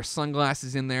 I wear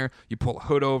sunglasses in there. You pull a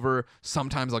hood over.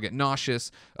 Sometimes I'll get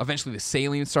nauseous. Eventually, the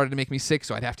saline started to make me sick,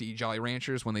 so I'd have to eat Jolly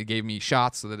Ranchers when they gave me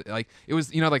shots. So that like it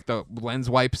was, like the lens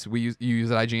wipes you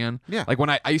use at IGN. Yeah. Like when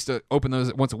I used to open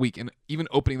those once a week, and even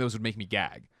opening those would make me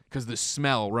gag because the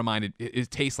smell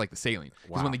it tastes like the saline.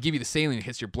 Because Wow. when they give you the saline, it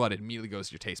hits your blood. It immediately goes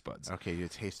to your taste buds. Okay, you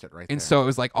taste it right And there. so it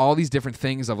was like all these different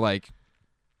things of like,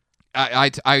 I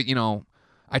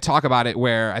talk about it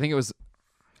where I think it was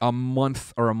a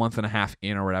month or a month and a half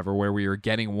in or whatever, where we were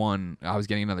getting I was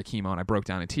getting another chemo and I broke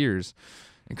down in tears,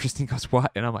 and Christine goes,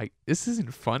 "What?" And I'm like, "This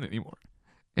isn't fun anymore."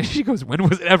 And she goes, "When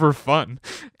was it ever fun?"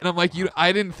 And I'm like,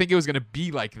 I didn't think it was going to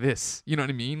be like this. You know what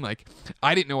I mean? Like,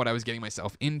 I didn't know what I was getting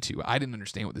myself into. I didn't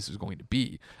understand what this was going to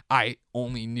be. I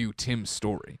only knew Tim's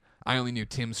story. I only knew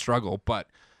Tim's struggle, but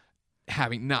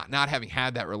having not having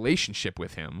had that relationship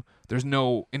with him, there's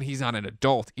no, and he's not an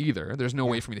adult either. There's no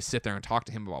way for me to sit there and talk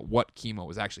to him about what chemo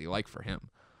was actually like for him.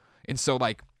 And so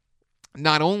like,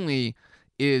 not only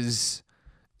is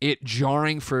it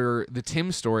jarring for the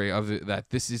Tim story of that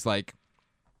this is like,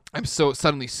 I'm so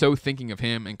suddenly so thinking of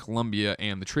him and Columbia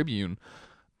and the Tribune.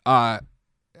 I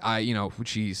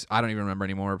don't even remember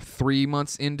anymore. 3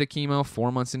 months into chemo,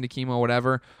 4 months into chemo,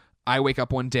 whatever. I wake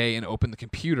up one day and open the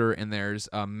computer, and there's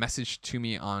a message to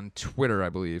me on Twitter, I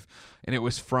believe. And it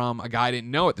was from a guy I didn't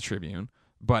know at the Tribune,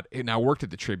 but now worked at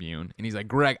the Tribune. And he's like,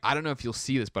 Greg, I don't know if you'll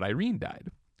see this, but Irene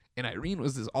died. And Irene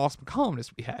was this awesome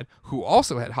columnist we had who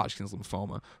also had Hodgkin's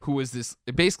lymphoma, who was this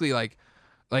basically like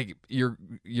your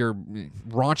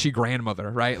raunchy grandmother,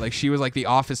 right? Like she was like the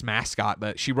office mascot.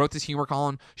 That she wrote this humor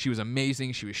column. She was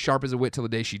amazing. She was sharp as a whip till the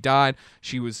day she died.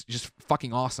 She was just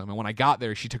fucking awesome. And when I got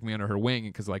there, she took me under her wing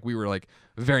because like we were like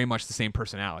very much the same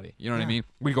personality. You know what I mean?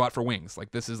 We'd go out for wings.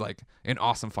 Like this is like an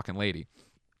awesome fucking lady.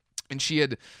 And she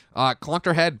had clunked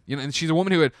her head, and she's a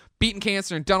woman who had beaten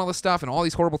cancer and done all this stuff and all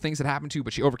these horrible things that happened to her,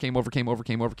 but she overcame,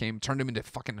 turned them into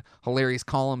fucking hilarious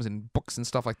columns and books and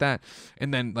stuff like that.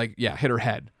 And then, like, hit her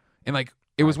head. And, like,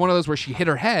 it was one of those where she hit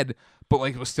her head, but,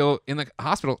 like, was still in the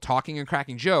hospital talking and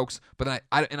cracking jokes. But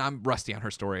then I'm rusty on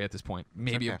her story at this point.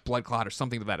 Maybe a blood clot or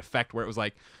something to that effect where it was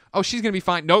like, oh, she's going to be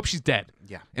fine. Nope, she's dead.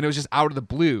 Yeah. And it was just out of the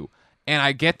blue. And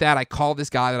I get that. I call this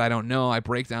guy that I don't know. I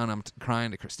break down. I'm crying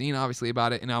to Christine, obviously,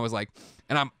 about it. And I was like,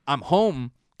 and I'm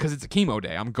home because it's a chemo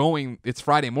day. It's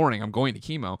Friday morning. I'm going to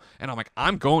chemo. And I'm like,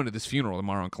 I'm going to this funeral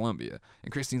tomorrow in Columbia.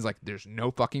 And Christine's like, there's no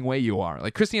fucking way you are.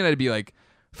 Like, Christine had to be like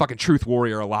fucking truth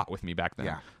warrior a lot with me back then.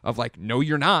 Yeah. Of like, no,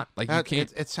 you're not. Like, you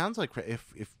can't. It sounds like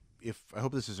if I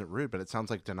hope this isn't rude, but it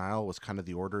sounds like denial was kind of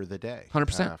the order of the day.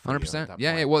 100%. 100%.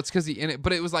 Yeah. Well, it's because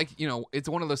but it was like, it's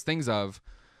one of those things of,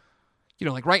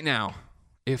 like right now,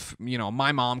 if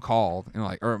my mom called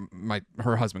and or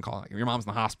her husband called, like, your mom's in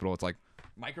the hospital, it's like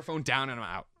microphone down and I'm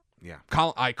out. Yeah.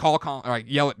 I call or I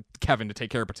yell at Kevin to take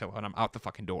care of Patilla and I'm out the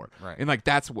fucking door. Right. And like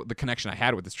that's what the connection I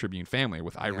had with this Tribune family,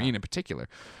 with Irene in particular,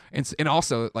 and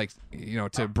also like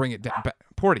to bring it down,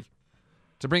 Porty.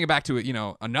 To bring it back to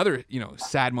another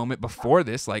sad moment before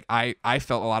this, like I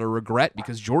felt a lot of regret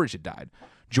because George had died.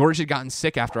 George had gotten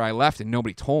sick after I left, and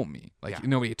nobody told me.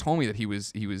 Nobody had told me that he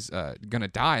was gonna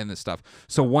die and this stuff.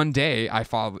 So one day, I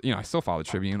still follow the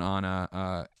Tribune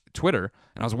on Twitter,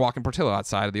 and I was walking Portillo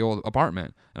outside of the old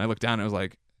apartment, and I looked down, and it was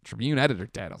like Tribune editor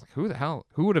dead. I was like, who the hell?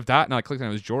 Who would have died? And I clicked on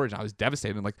it was George, and I was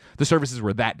devastated. And like the services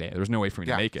were that day. There was no way for me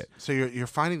to make it. So you're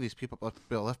finding these people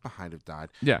left behind have died.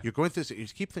 Yeah. You're going through this. You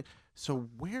keep thinking. So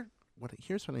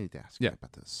here's what I need to ask you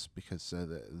about this, because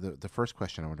the first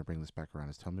question I want to bring this back around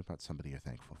is, tell me about somebody you're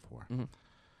thankful for.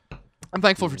 Mm-hmm. I'm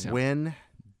thankful for Tim. When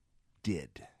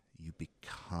did you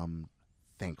become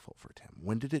thankful for Tim?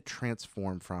 When did it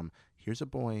transform from here's a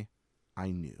boy I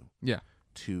knew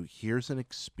to here's an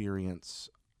experience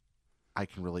I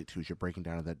can relate to as you're breaking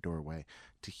down at that doorway,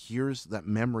 to here's that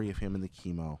memory of him in the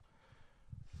chemo?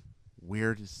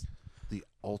 Where does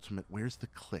where's the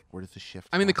click? Where does the shift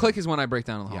I mean, the click is when I break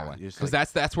down in the hallway. Because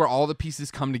that's where all the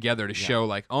pieces come together to show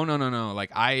like, oh, no.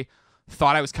 Like, I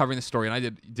thought I was covering the story and I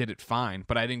did it fine,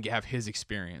 but I didn't have his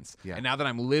experience. Yeah. And now that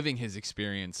I'm living his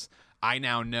experience, I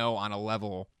now know on a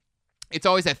level. It's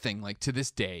always that thing, like to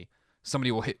this day,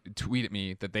 somebody will tweet at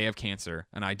me that they have cancer,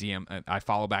 and I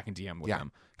follow back and DM with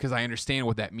them because I understand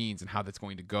what that means and how that's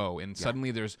going to go. And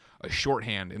suddenly there's a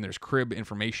shorthand and there's crib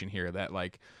information here that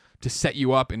like, to set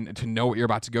you up and to know what you're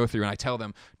about to go through. And I tell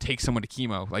them, take someone to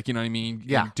chemo. Like, you know what I mean?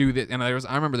 Yeah. Do this. And I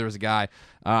remember there was a guy,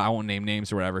 I won't name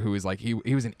names or whatever, who was like, he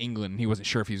was in England and he wasn't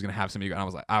sure if he was going to have somebody go. And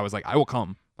I was like, I will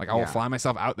come. Like, I will fly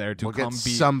myself out there to come get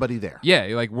somebody there. Yeah.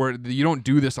 Like, you don't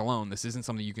do this alone. This isn't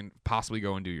something you can possibly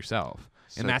go and do yourself.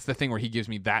 And that's the thing where he gives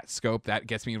me that scope that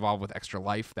gets me involved with Extra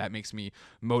Life. That makes me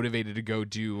motivated to go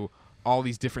do all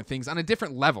these different things on a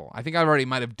different level. I think I already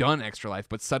might have done Extra Life,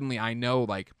 but suddenly I know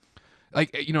like,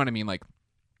 you know what I mean? Like,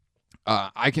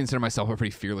 I consider myself a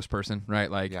pretty fearless person, right?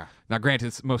 Like, now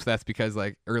granted, most of that's because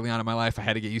like early on in my life, I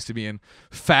had to get used to being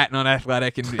fat and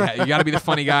unathletic, and you got to be the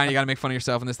funny guy, and you got to make fun of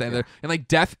yourself and this, that, and the other. And like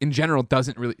death in general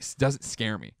doesn't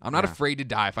scare me. I'm not afraid to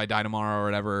die if I die tomorrow or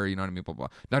whatever. You know what I mean? Blah, blah.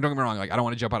 Now, don't get me wrong. Like, I don't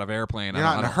want to jump out of an airplane. You're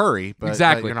not in a hurry, but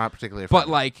exactly. You're not particularly afraid. But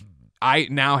like, I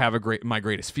now have my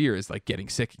greatest fear is like getting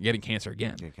sick, getting cancer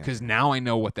again, because now I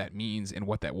know what that means and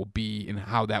what that will be and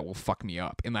how that will fuck me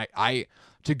up. And like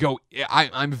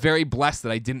I'm very blessed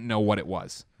that I didn't know what it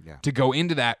was. Yeah. To go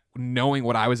into that knowing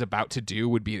what I was about to do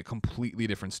would be a completely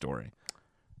different story.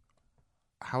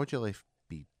 How would your life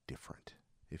be different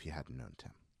if you hadn't known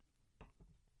Tim?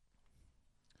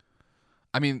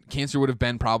 I mean, cancer would have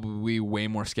been probably way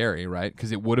more scary, right?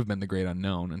 Because it would have been the great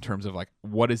unknown in terms of like,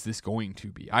 what is this going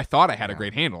to be? I thought I had a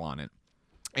great handle on it.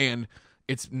 And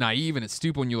it's naive and it's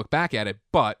stupid when you look back at it,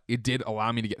 but it did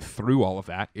allow me to get through all of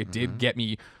that. It did get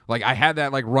me, like, I had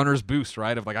that like runner's boost,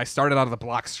 right? Of like, I started out of the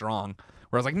block strong,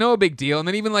 where I was like, no big deal. And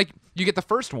then even like, you get the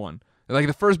first one, like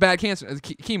the first bad cancer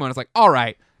chemo, and it's like, all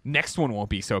right, next one won't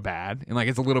be so bad. And like,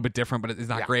 it's a little bit different, but it's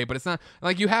not great. But it's not,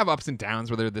 like, you have ups and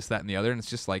downs, whether this, that, and the other. And it's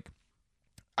just like,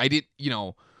 I did,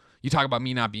 you talk about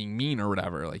me not being mean or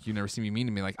whatever. Like, you never see me mean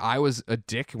to me. Like, I was a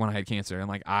dick when I had cancer, and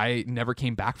like, I never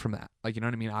came back from that. Like, you know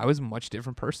what I mean? I was a much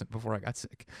different person before I got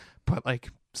sick. But like,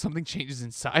 something changes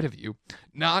inside of you.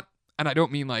 Not, and I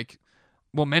don't mean like,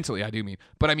 well, mentally I do mean,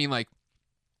 but I mean like,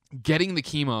 getting the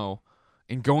chemo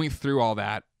and going through all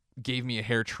that gave me a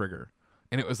hair trigger.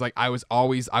 And it was like, I'm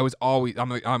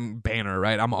Banner,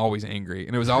 right? I'm always angry.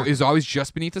 And it was always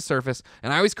just beneath the surface.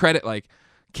 And I always credit like,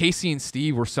 Casey and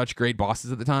Steve were such great bosses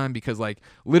at the time, because like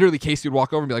literally Casey would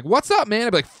walk over and be like, "What's up, man?" I'd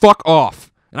be like, "Fuck off."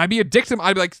 And I'd be a dick to him.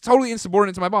 I'd be like totally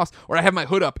insubordinate to my boss, or I'd have my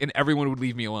hood up and everyone would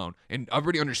leave me alone. And I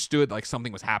already understood like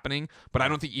something was happening, but I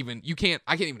don't think I can't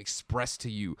even express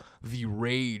to you the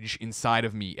rage inside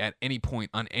of me at any point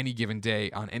on any given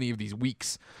day on any of these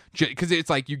weeks. Because it's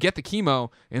like, you get the chemo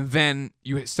and then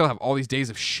you still have all these days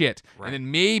of shit. Right. And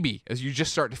then maybe as you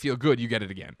just start to feel good, you get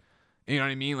it again. You know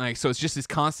what I mean? Like, so it's just this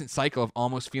constant cycle of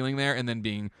almost feeling there and then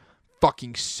being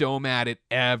fucking so mad at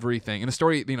everything. And the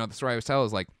story I always tell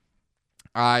is like,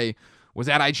 I was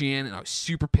at IGN and I was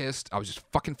super pissed. I was just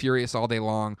fucking furious all day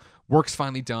long. Work's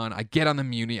finally done. I get on the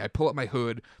Muni. I pull up my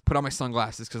hood, put on my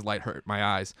sunglasses because light hurt my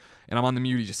eyes. And I'm on the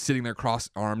Muni just sitting there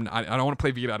cross-armed. I don't want to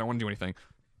play Vita. I don't want to do anything.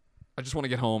 I just want to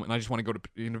get home and I just want to go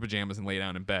into pajamas and lay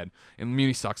down in bed. And the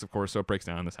Muni sucks, of course, so it breaks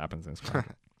down. This happens.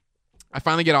 I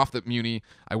finally get off the Muni.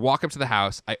 I walk up to the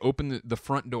house. I open the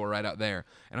front door right out there.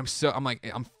 And I'm like,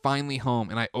 I'm finally home.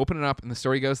 And I open it up, and the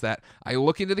story goes that I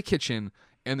look into the kitchen,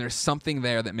 and there's something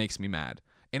there that makes me mad.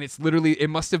 And it's literally, it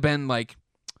must have been like,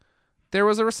 there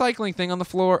was a recycling thing on the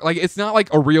floor. Like, it's not like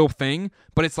a real thing,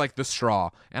 but it's like the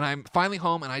straw. And I'm finally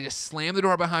home, and I just slam the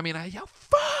door behind me, and I yell,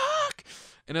 "Fuck!"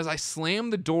 And as I slam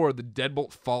the door, the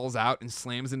deadbolt falls out and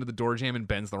slams into the door jamb and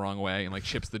bends the wrong way and like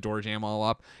chips the door jamb all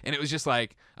up. And it was just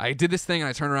like, I did this thing and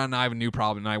I turned around and I have a new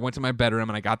problem. And I went to my bedroom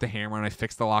and I got the hammer and I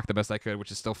fixed the lock the best I could,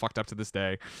 which is still fucked up to this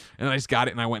day. And then I just got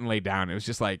it and I went and laid down. It was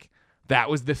just like, that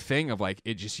was the thing of like,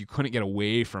 you couldn't get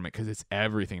away from it because it's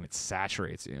everything and it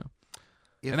saturates you.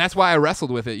 And that's why I wrestled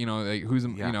with it, like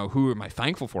who am I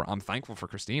thankful for? I'm thankful for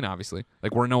Christine, obviously.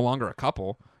 Like, we're no longer a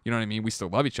couple, you know what I mean? We still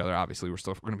love each other, obviously. We're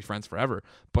still going to be friends forever.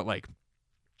 But like,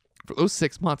 for those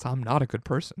 6 months, I'm not a good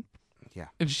person. Yeah.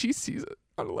 And she sees it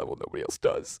on a level nobody else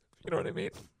does. You know what I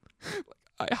mean?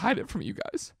 Like, I hide it from you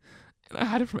guys. And I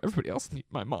hide it from everybody else,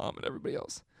 my mom and everybody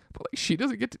else. But like, she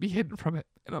doesn't get to be hidden from it.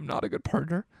 And I'm not a good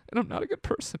partner. And I'm not a good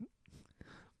person.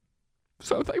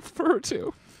 So I'm thankful for her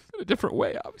too. In a different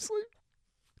way, obviously.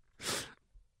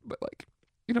 But like,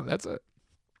 that's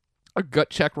a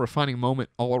gut check refining moment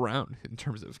all around in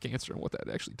terms of cancer and what that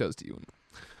actually does to you. And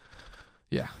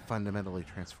yeah. Fundamentally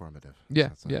transformative. Yeah.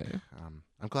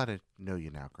 I'm glad I know you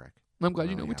now, Greg. I'm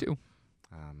glad you know me too.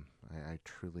 I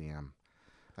truly am.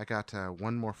 I got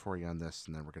one more for you on this,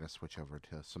 and then we're going to switch over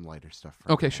to some lighter stuff.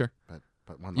 Okay, sure.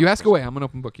 But one. You ask away. I'm an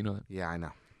open book. You know that. Yeah, I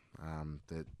know.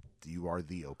 That you are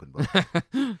the open book.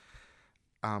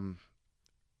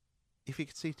 If you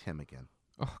could see Tim again,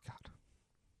 oh God,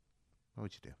 what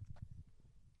would you do?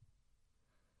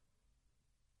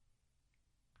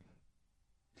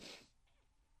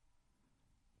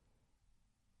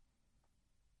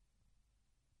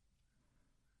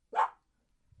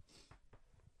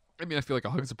 I mean, I feel like a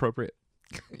hug's appropriate.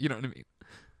 You know what I mean?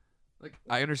 Like,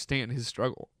 I understand his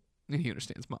struggle, and he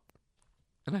understands mine.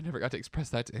 And I never got to express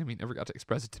that to him. He never got to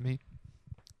express it to me.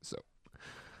 So,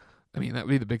 I mean, that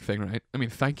would be the big thing, right? I mean,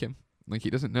 thank him. Like,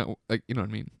 he doesn't know, like, you know what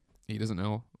I mean? He doesn't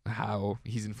know how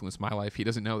he's influenced my life. He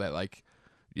doesn't know that, like,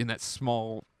 in that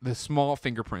small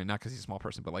fingerprint, not because he's a small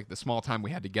person, but like the small time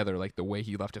we had together, like the way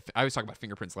he left I always talk about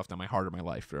fingerprints left on my heart or my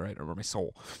life, right? Or my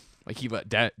soul. Like, he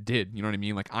did, you know what I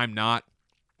mean? Like, I'm not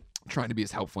trying to be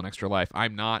as helpful in Extra Life.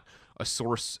 I'm not a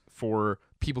source for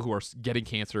people who are getting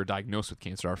cancer or diagnosed with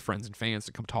cancer, our friends and fans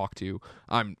to come talk to.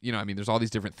 There's all these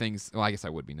different things. Well, I guess I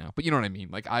would be now, but you know what I mean?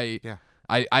 Like,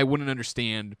 I wouldn't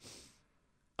understand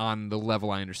on the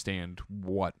level I understand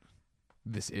what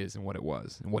this is and what it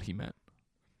was and what he meant.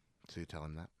 So you tell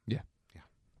him that? Yeah. Yeah.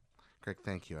 Greg,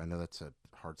 thank you. I know that's a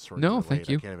hard story. No, thank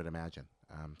you. I can't even imagine.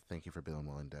 Thank you for being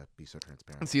willing to be so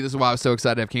transparent. See, this is why I was so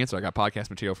excited to have cancer. I got podcast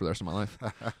material for the rest of my life.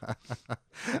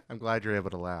 I'm glad you're able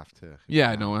to laugh, too.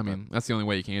 Yeah, no, I mean, that's the only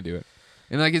way you can do it.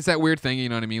 And like it's that weird thing, you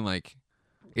know what I mean? Like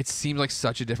it seems like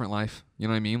such a different life. You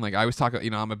know what I mean? Like I always talk,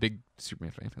 I'm a big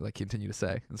Superman fan, as I continue to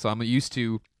say. And so I'm used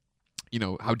to,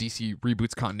 how DC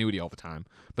reboots continuity all the time,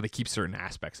 but they keep certain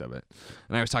aspects of it.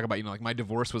 And I always talk about, like my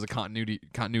divorce was a continuity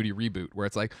reboot where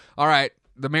it's like, all right,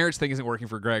 the marriage thing isn't working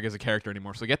for Greg as a character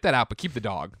anymore, so get that out, but keep the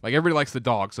dog. Like everybody likes the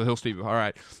dog, so he'll sleep. All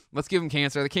right, let's give him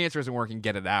cancer. The cancer isn't working,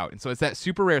 get it out. And so it's that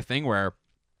super rare thing where,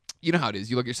 you know how it is.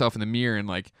 You look at yourself in the mirror and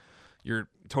like you're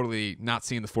totally not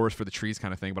seeing the forest for the trees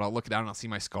kind of thing, but I'll look down and I'll see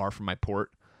my scar from my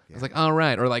port. Yeah. It's like, all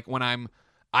right. Or like when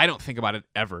I don't think about it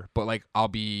ever, but like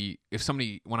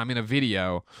when I'm in a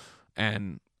video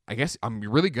and I guess I'm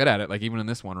really good at it, like even in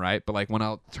this one, right? But like when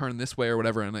I'll turn this way or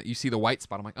whatever and you see the white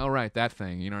spot, I'm like, oh, right, that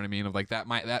thing. You know what I mean? Of like that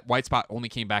white spot only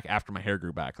came back after my hair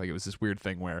grew back. Like it was this weird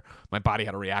thing where my body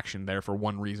had a reaction there for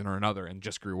one reason or another and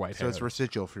just grew white hair. So it's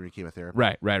residual from your chemotherapy.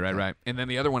 Right. And then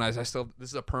the other one is this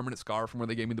is a permanent scar from where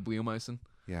they gave me the bleomycin.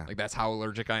 Yeah. Like that's how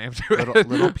allergic I am to it.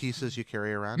 Little pieces you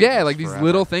carry around. Yeah, like these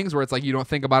little things where it's like you don't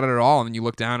think about it at all and then you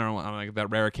look down on like that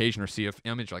rare occasion or see an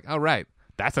image like, oh, right.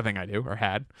 That's the thing I do or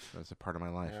had. That's a part of my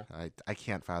life. Yeah. I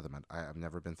can't fathom it. I've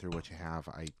never been through what you have.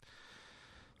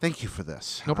 Thank you for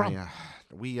this. No problem.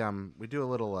 We do a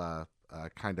little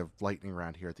kind of lightning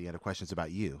round here at the end of questions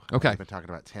about you. Okay. We've been talking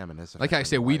about Tim and his. Like I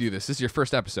say, we do this. This is your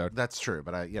first episode. That's true,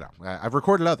 but I've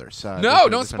recorded others. No,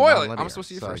 don't spoil it. I'm supposed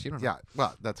to be first. You don't know. Yeah,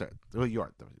 well, that's it. Well, you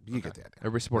are. You get the idea.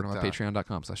 Everybody support him on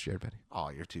patreon.com/JaredPetty. Oh,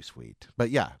 you're too sweet. But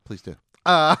yeah, please do.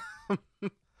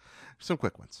 Some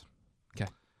quick ones. Okay.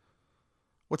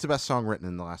 What's the best song written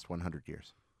in the last 100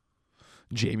 years?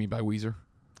 Jamie by Weezer.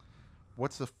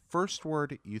 What's the first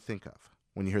word you think of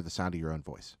when you hear the sound of your own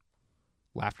voice?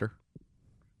 Laughter.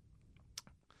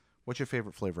 What's your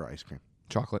favorite flavor of ice cream?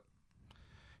 Chocolate.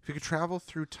 If you could travel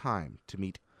through time to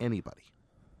meet anybody,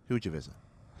 who would you visit?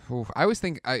 Oof, I always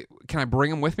think, can I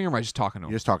bring them with me or am I just talking to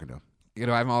them? You're just talking to them. Do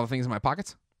I have all the things in my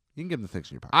pockets? You can give them the things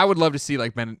in your pocket. I would love to see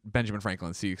like Benjamin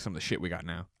Franklin, see some of the shit we got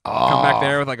now. Oh. Come back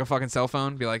there with like a fucking cell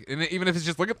phone, be like, and even if it's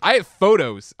just I have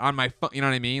photos on my phone. You know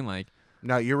what I mean? Like,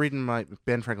 no, you're reading my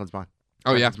Ben Franklin's mind.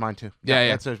 Oh yeah, it's mine too. Yeah.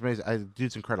 That's amazing.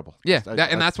 Dude's incredible. Yeah,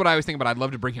 that's what I was thinking. But I'd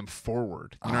love to bring him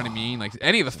forward. You know what I mean? Like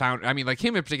any of the founders. I mean, like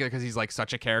him in particular because he's like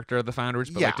such a character of the founders.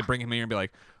 But like to bring him here and be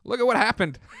like, look at what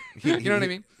happened. You know what I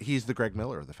mean? He's the Greg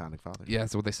Miller of the founding fathers. Yeah,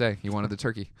 that's what they say. He wanted the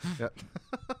turkey. Yeah.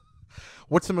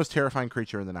 What's the most terrifying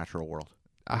creature in the natural world?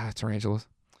 Tarantulas.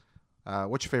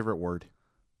 What's your favorite word?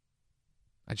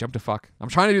 I jumped to fuck. I'm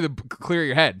trying to do the clear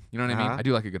your head. You know what I mean? I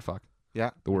do like a good fuck. Yeah.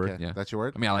 The word. Okay. Yeah. That's your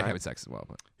word? I mean, I like having sex as well.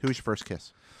 But who was your first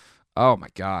kiss? Oh my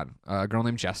God. A girl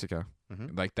named Jessica.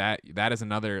 Mm-hmm. Like that is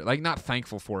another, like not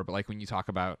thankful for it, but like when you talk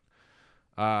about,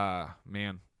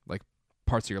 like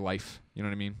parts of your life, you know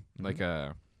what I mean? Mm-hmm.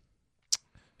 Like,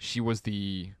 she was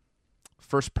the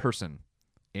first person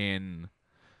in,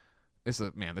 this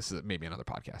is maybe another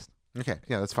podcast. Okay,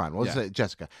 yeah, that's fine. We'll say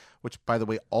Jessica, which, by the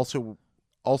way, also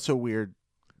weird.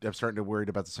 I'm starting to worry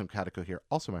about the simpatico here.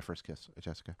 Also, my first kiss,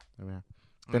 Jessica. There we are.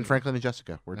 Ben Franklin and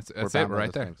Jessica. We're bound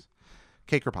right there. Things.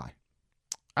 Cake or pie?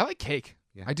 I like cake.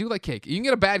 Yeah. I do like cake. You can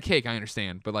get a bad cake, I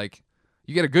understand, but like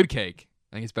you get a good cake,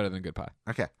 I think it's better than a good pie.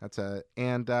 Okay, that's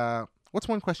and what's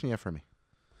one question you have for me?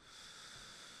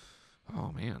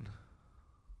 Oh man.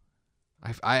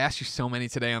 I asked you so many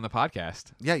today on the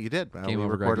podcast. Yeah, you did. We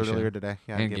recorded earlier today.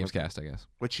 Yeah, and Gamescast, I guess.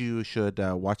 Which you should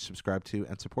watch, subscribe to,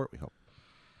 and support, we hope.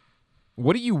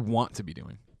 What do you want to be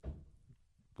doing?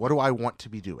 What do I want to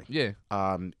be doing? Yeah.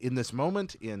 In this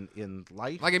moment, in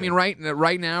life. Like, I mean, right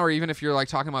now, or even if you're like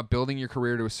talking about building your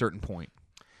career to a certain point.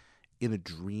 In a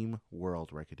dream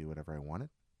world where I could do whatever I wanted,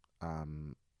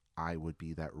 I would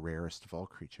be that rarest of all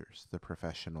creatures, the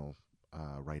professional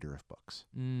writer of books.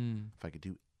 If I could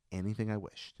do anything I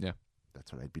wished,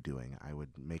 that's what I'd be doing. I would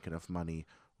make enough money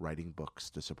writing books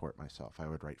to support myself. I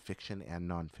would write fiction and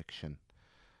nonfiction,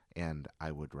 and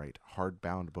I would write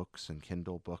hardbound books and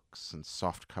Kindle books and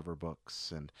softcover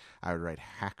books, and I would write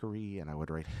hackery, and I would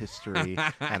write history,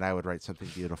 and I would write something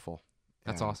beautiful.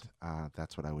 That's awesome.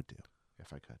 That's what I would do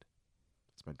if I could.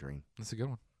 It's my dream. That's a good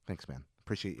one. Thanks, man.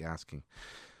 Appreciate you asking.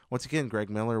 Once again, Greg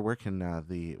Miller, where can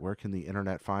the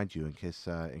internet find you in case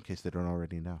they don't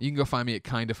already know? You can go find me at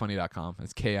kindafunny.com.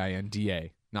 It's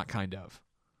KINDA, not kind of.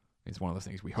 It's one of those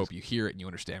things we hope you hear it and you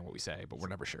understand what we say, but we're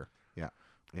never sure. Yeah,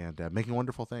 and making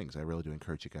wonderful things. I really do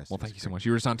encourage you guys. Well, thank you so much.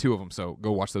 You were just on 2 of them, so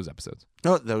go watch those episodes.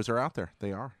 No, those are out there.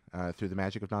 They are, through the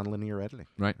magic of nonlinear editing.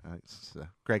 Right.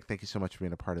 Greg, thank you so much for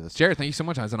being a part of this. Jared, thank you so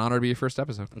much. It was an honor to be your first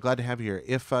episode. I'm glad to have you here.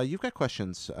 If you've got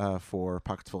questions for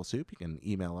Pockets Full of Soup, you can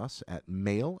email us at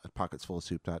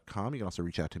mail@pocketsfulofsoup.com. You can also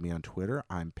reach out to me on Twitter.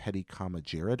 I'm Petty,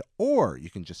 Jared. Or you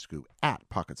can just go at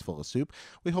Pockets Full of Soup.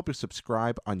 We hope you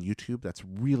subscribe on YouTube. That's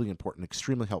really important,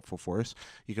 extremely helpful for us.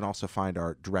 You can also find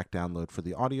our direct download for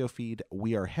the audio feed.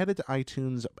 We are headed to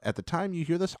iTunes. At the time you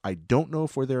hear this, I don't know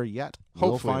if we're there yet.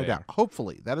 We'll find out.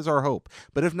 Hopefully. That is our hope.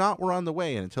 But if not, we're on the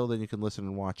way. And until then, you can listen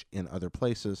and watch in other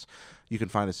places. You can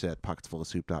find us at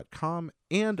pocketsfulofsoup.com.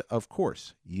 And, of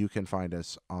course, you can find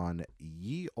us on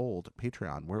ye old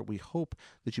Patreon, where we hope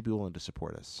that you'd be willing to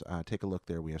support us. Take a look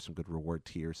there. We have some good reward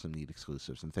tiers, some neat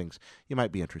exclusives, and things you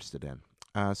might be interested in.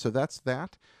 So that's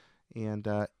that. And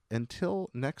until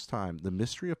next time, the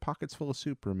mystery of Pockets Full of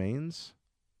Soup remains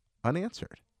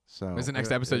unanswered. So is the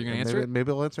next episode you're going to answer it?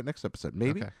 Maybe we'll answer it next episode.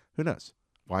 Maybe. Okay. Who knows?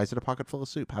 Why is it a pocket full of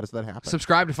soup? How does that happen?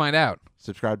 Subscribe to find out.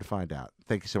 Subscribe to find out.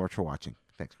 Thank you so much for watching.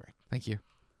 Thanks, Greg. Thank you.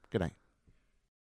 Good night.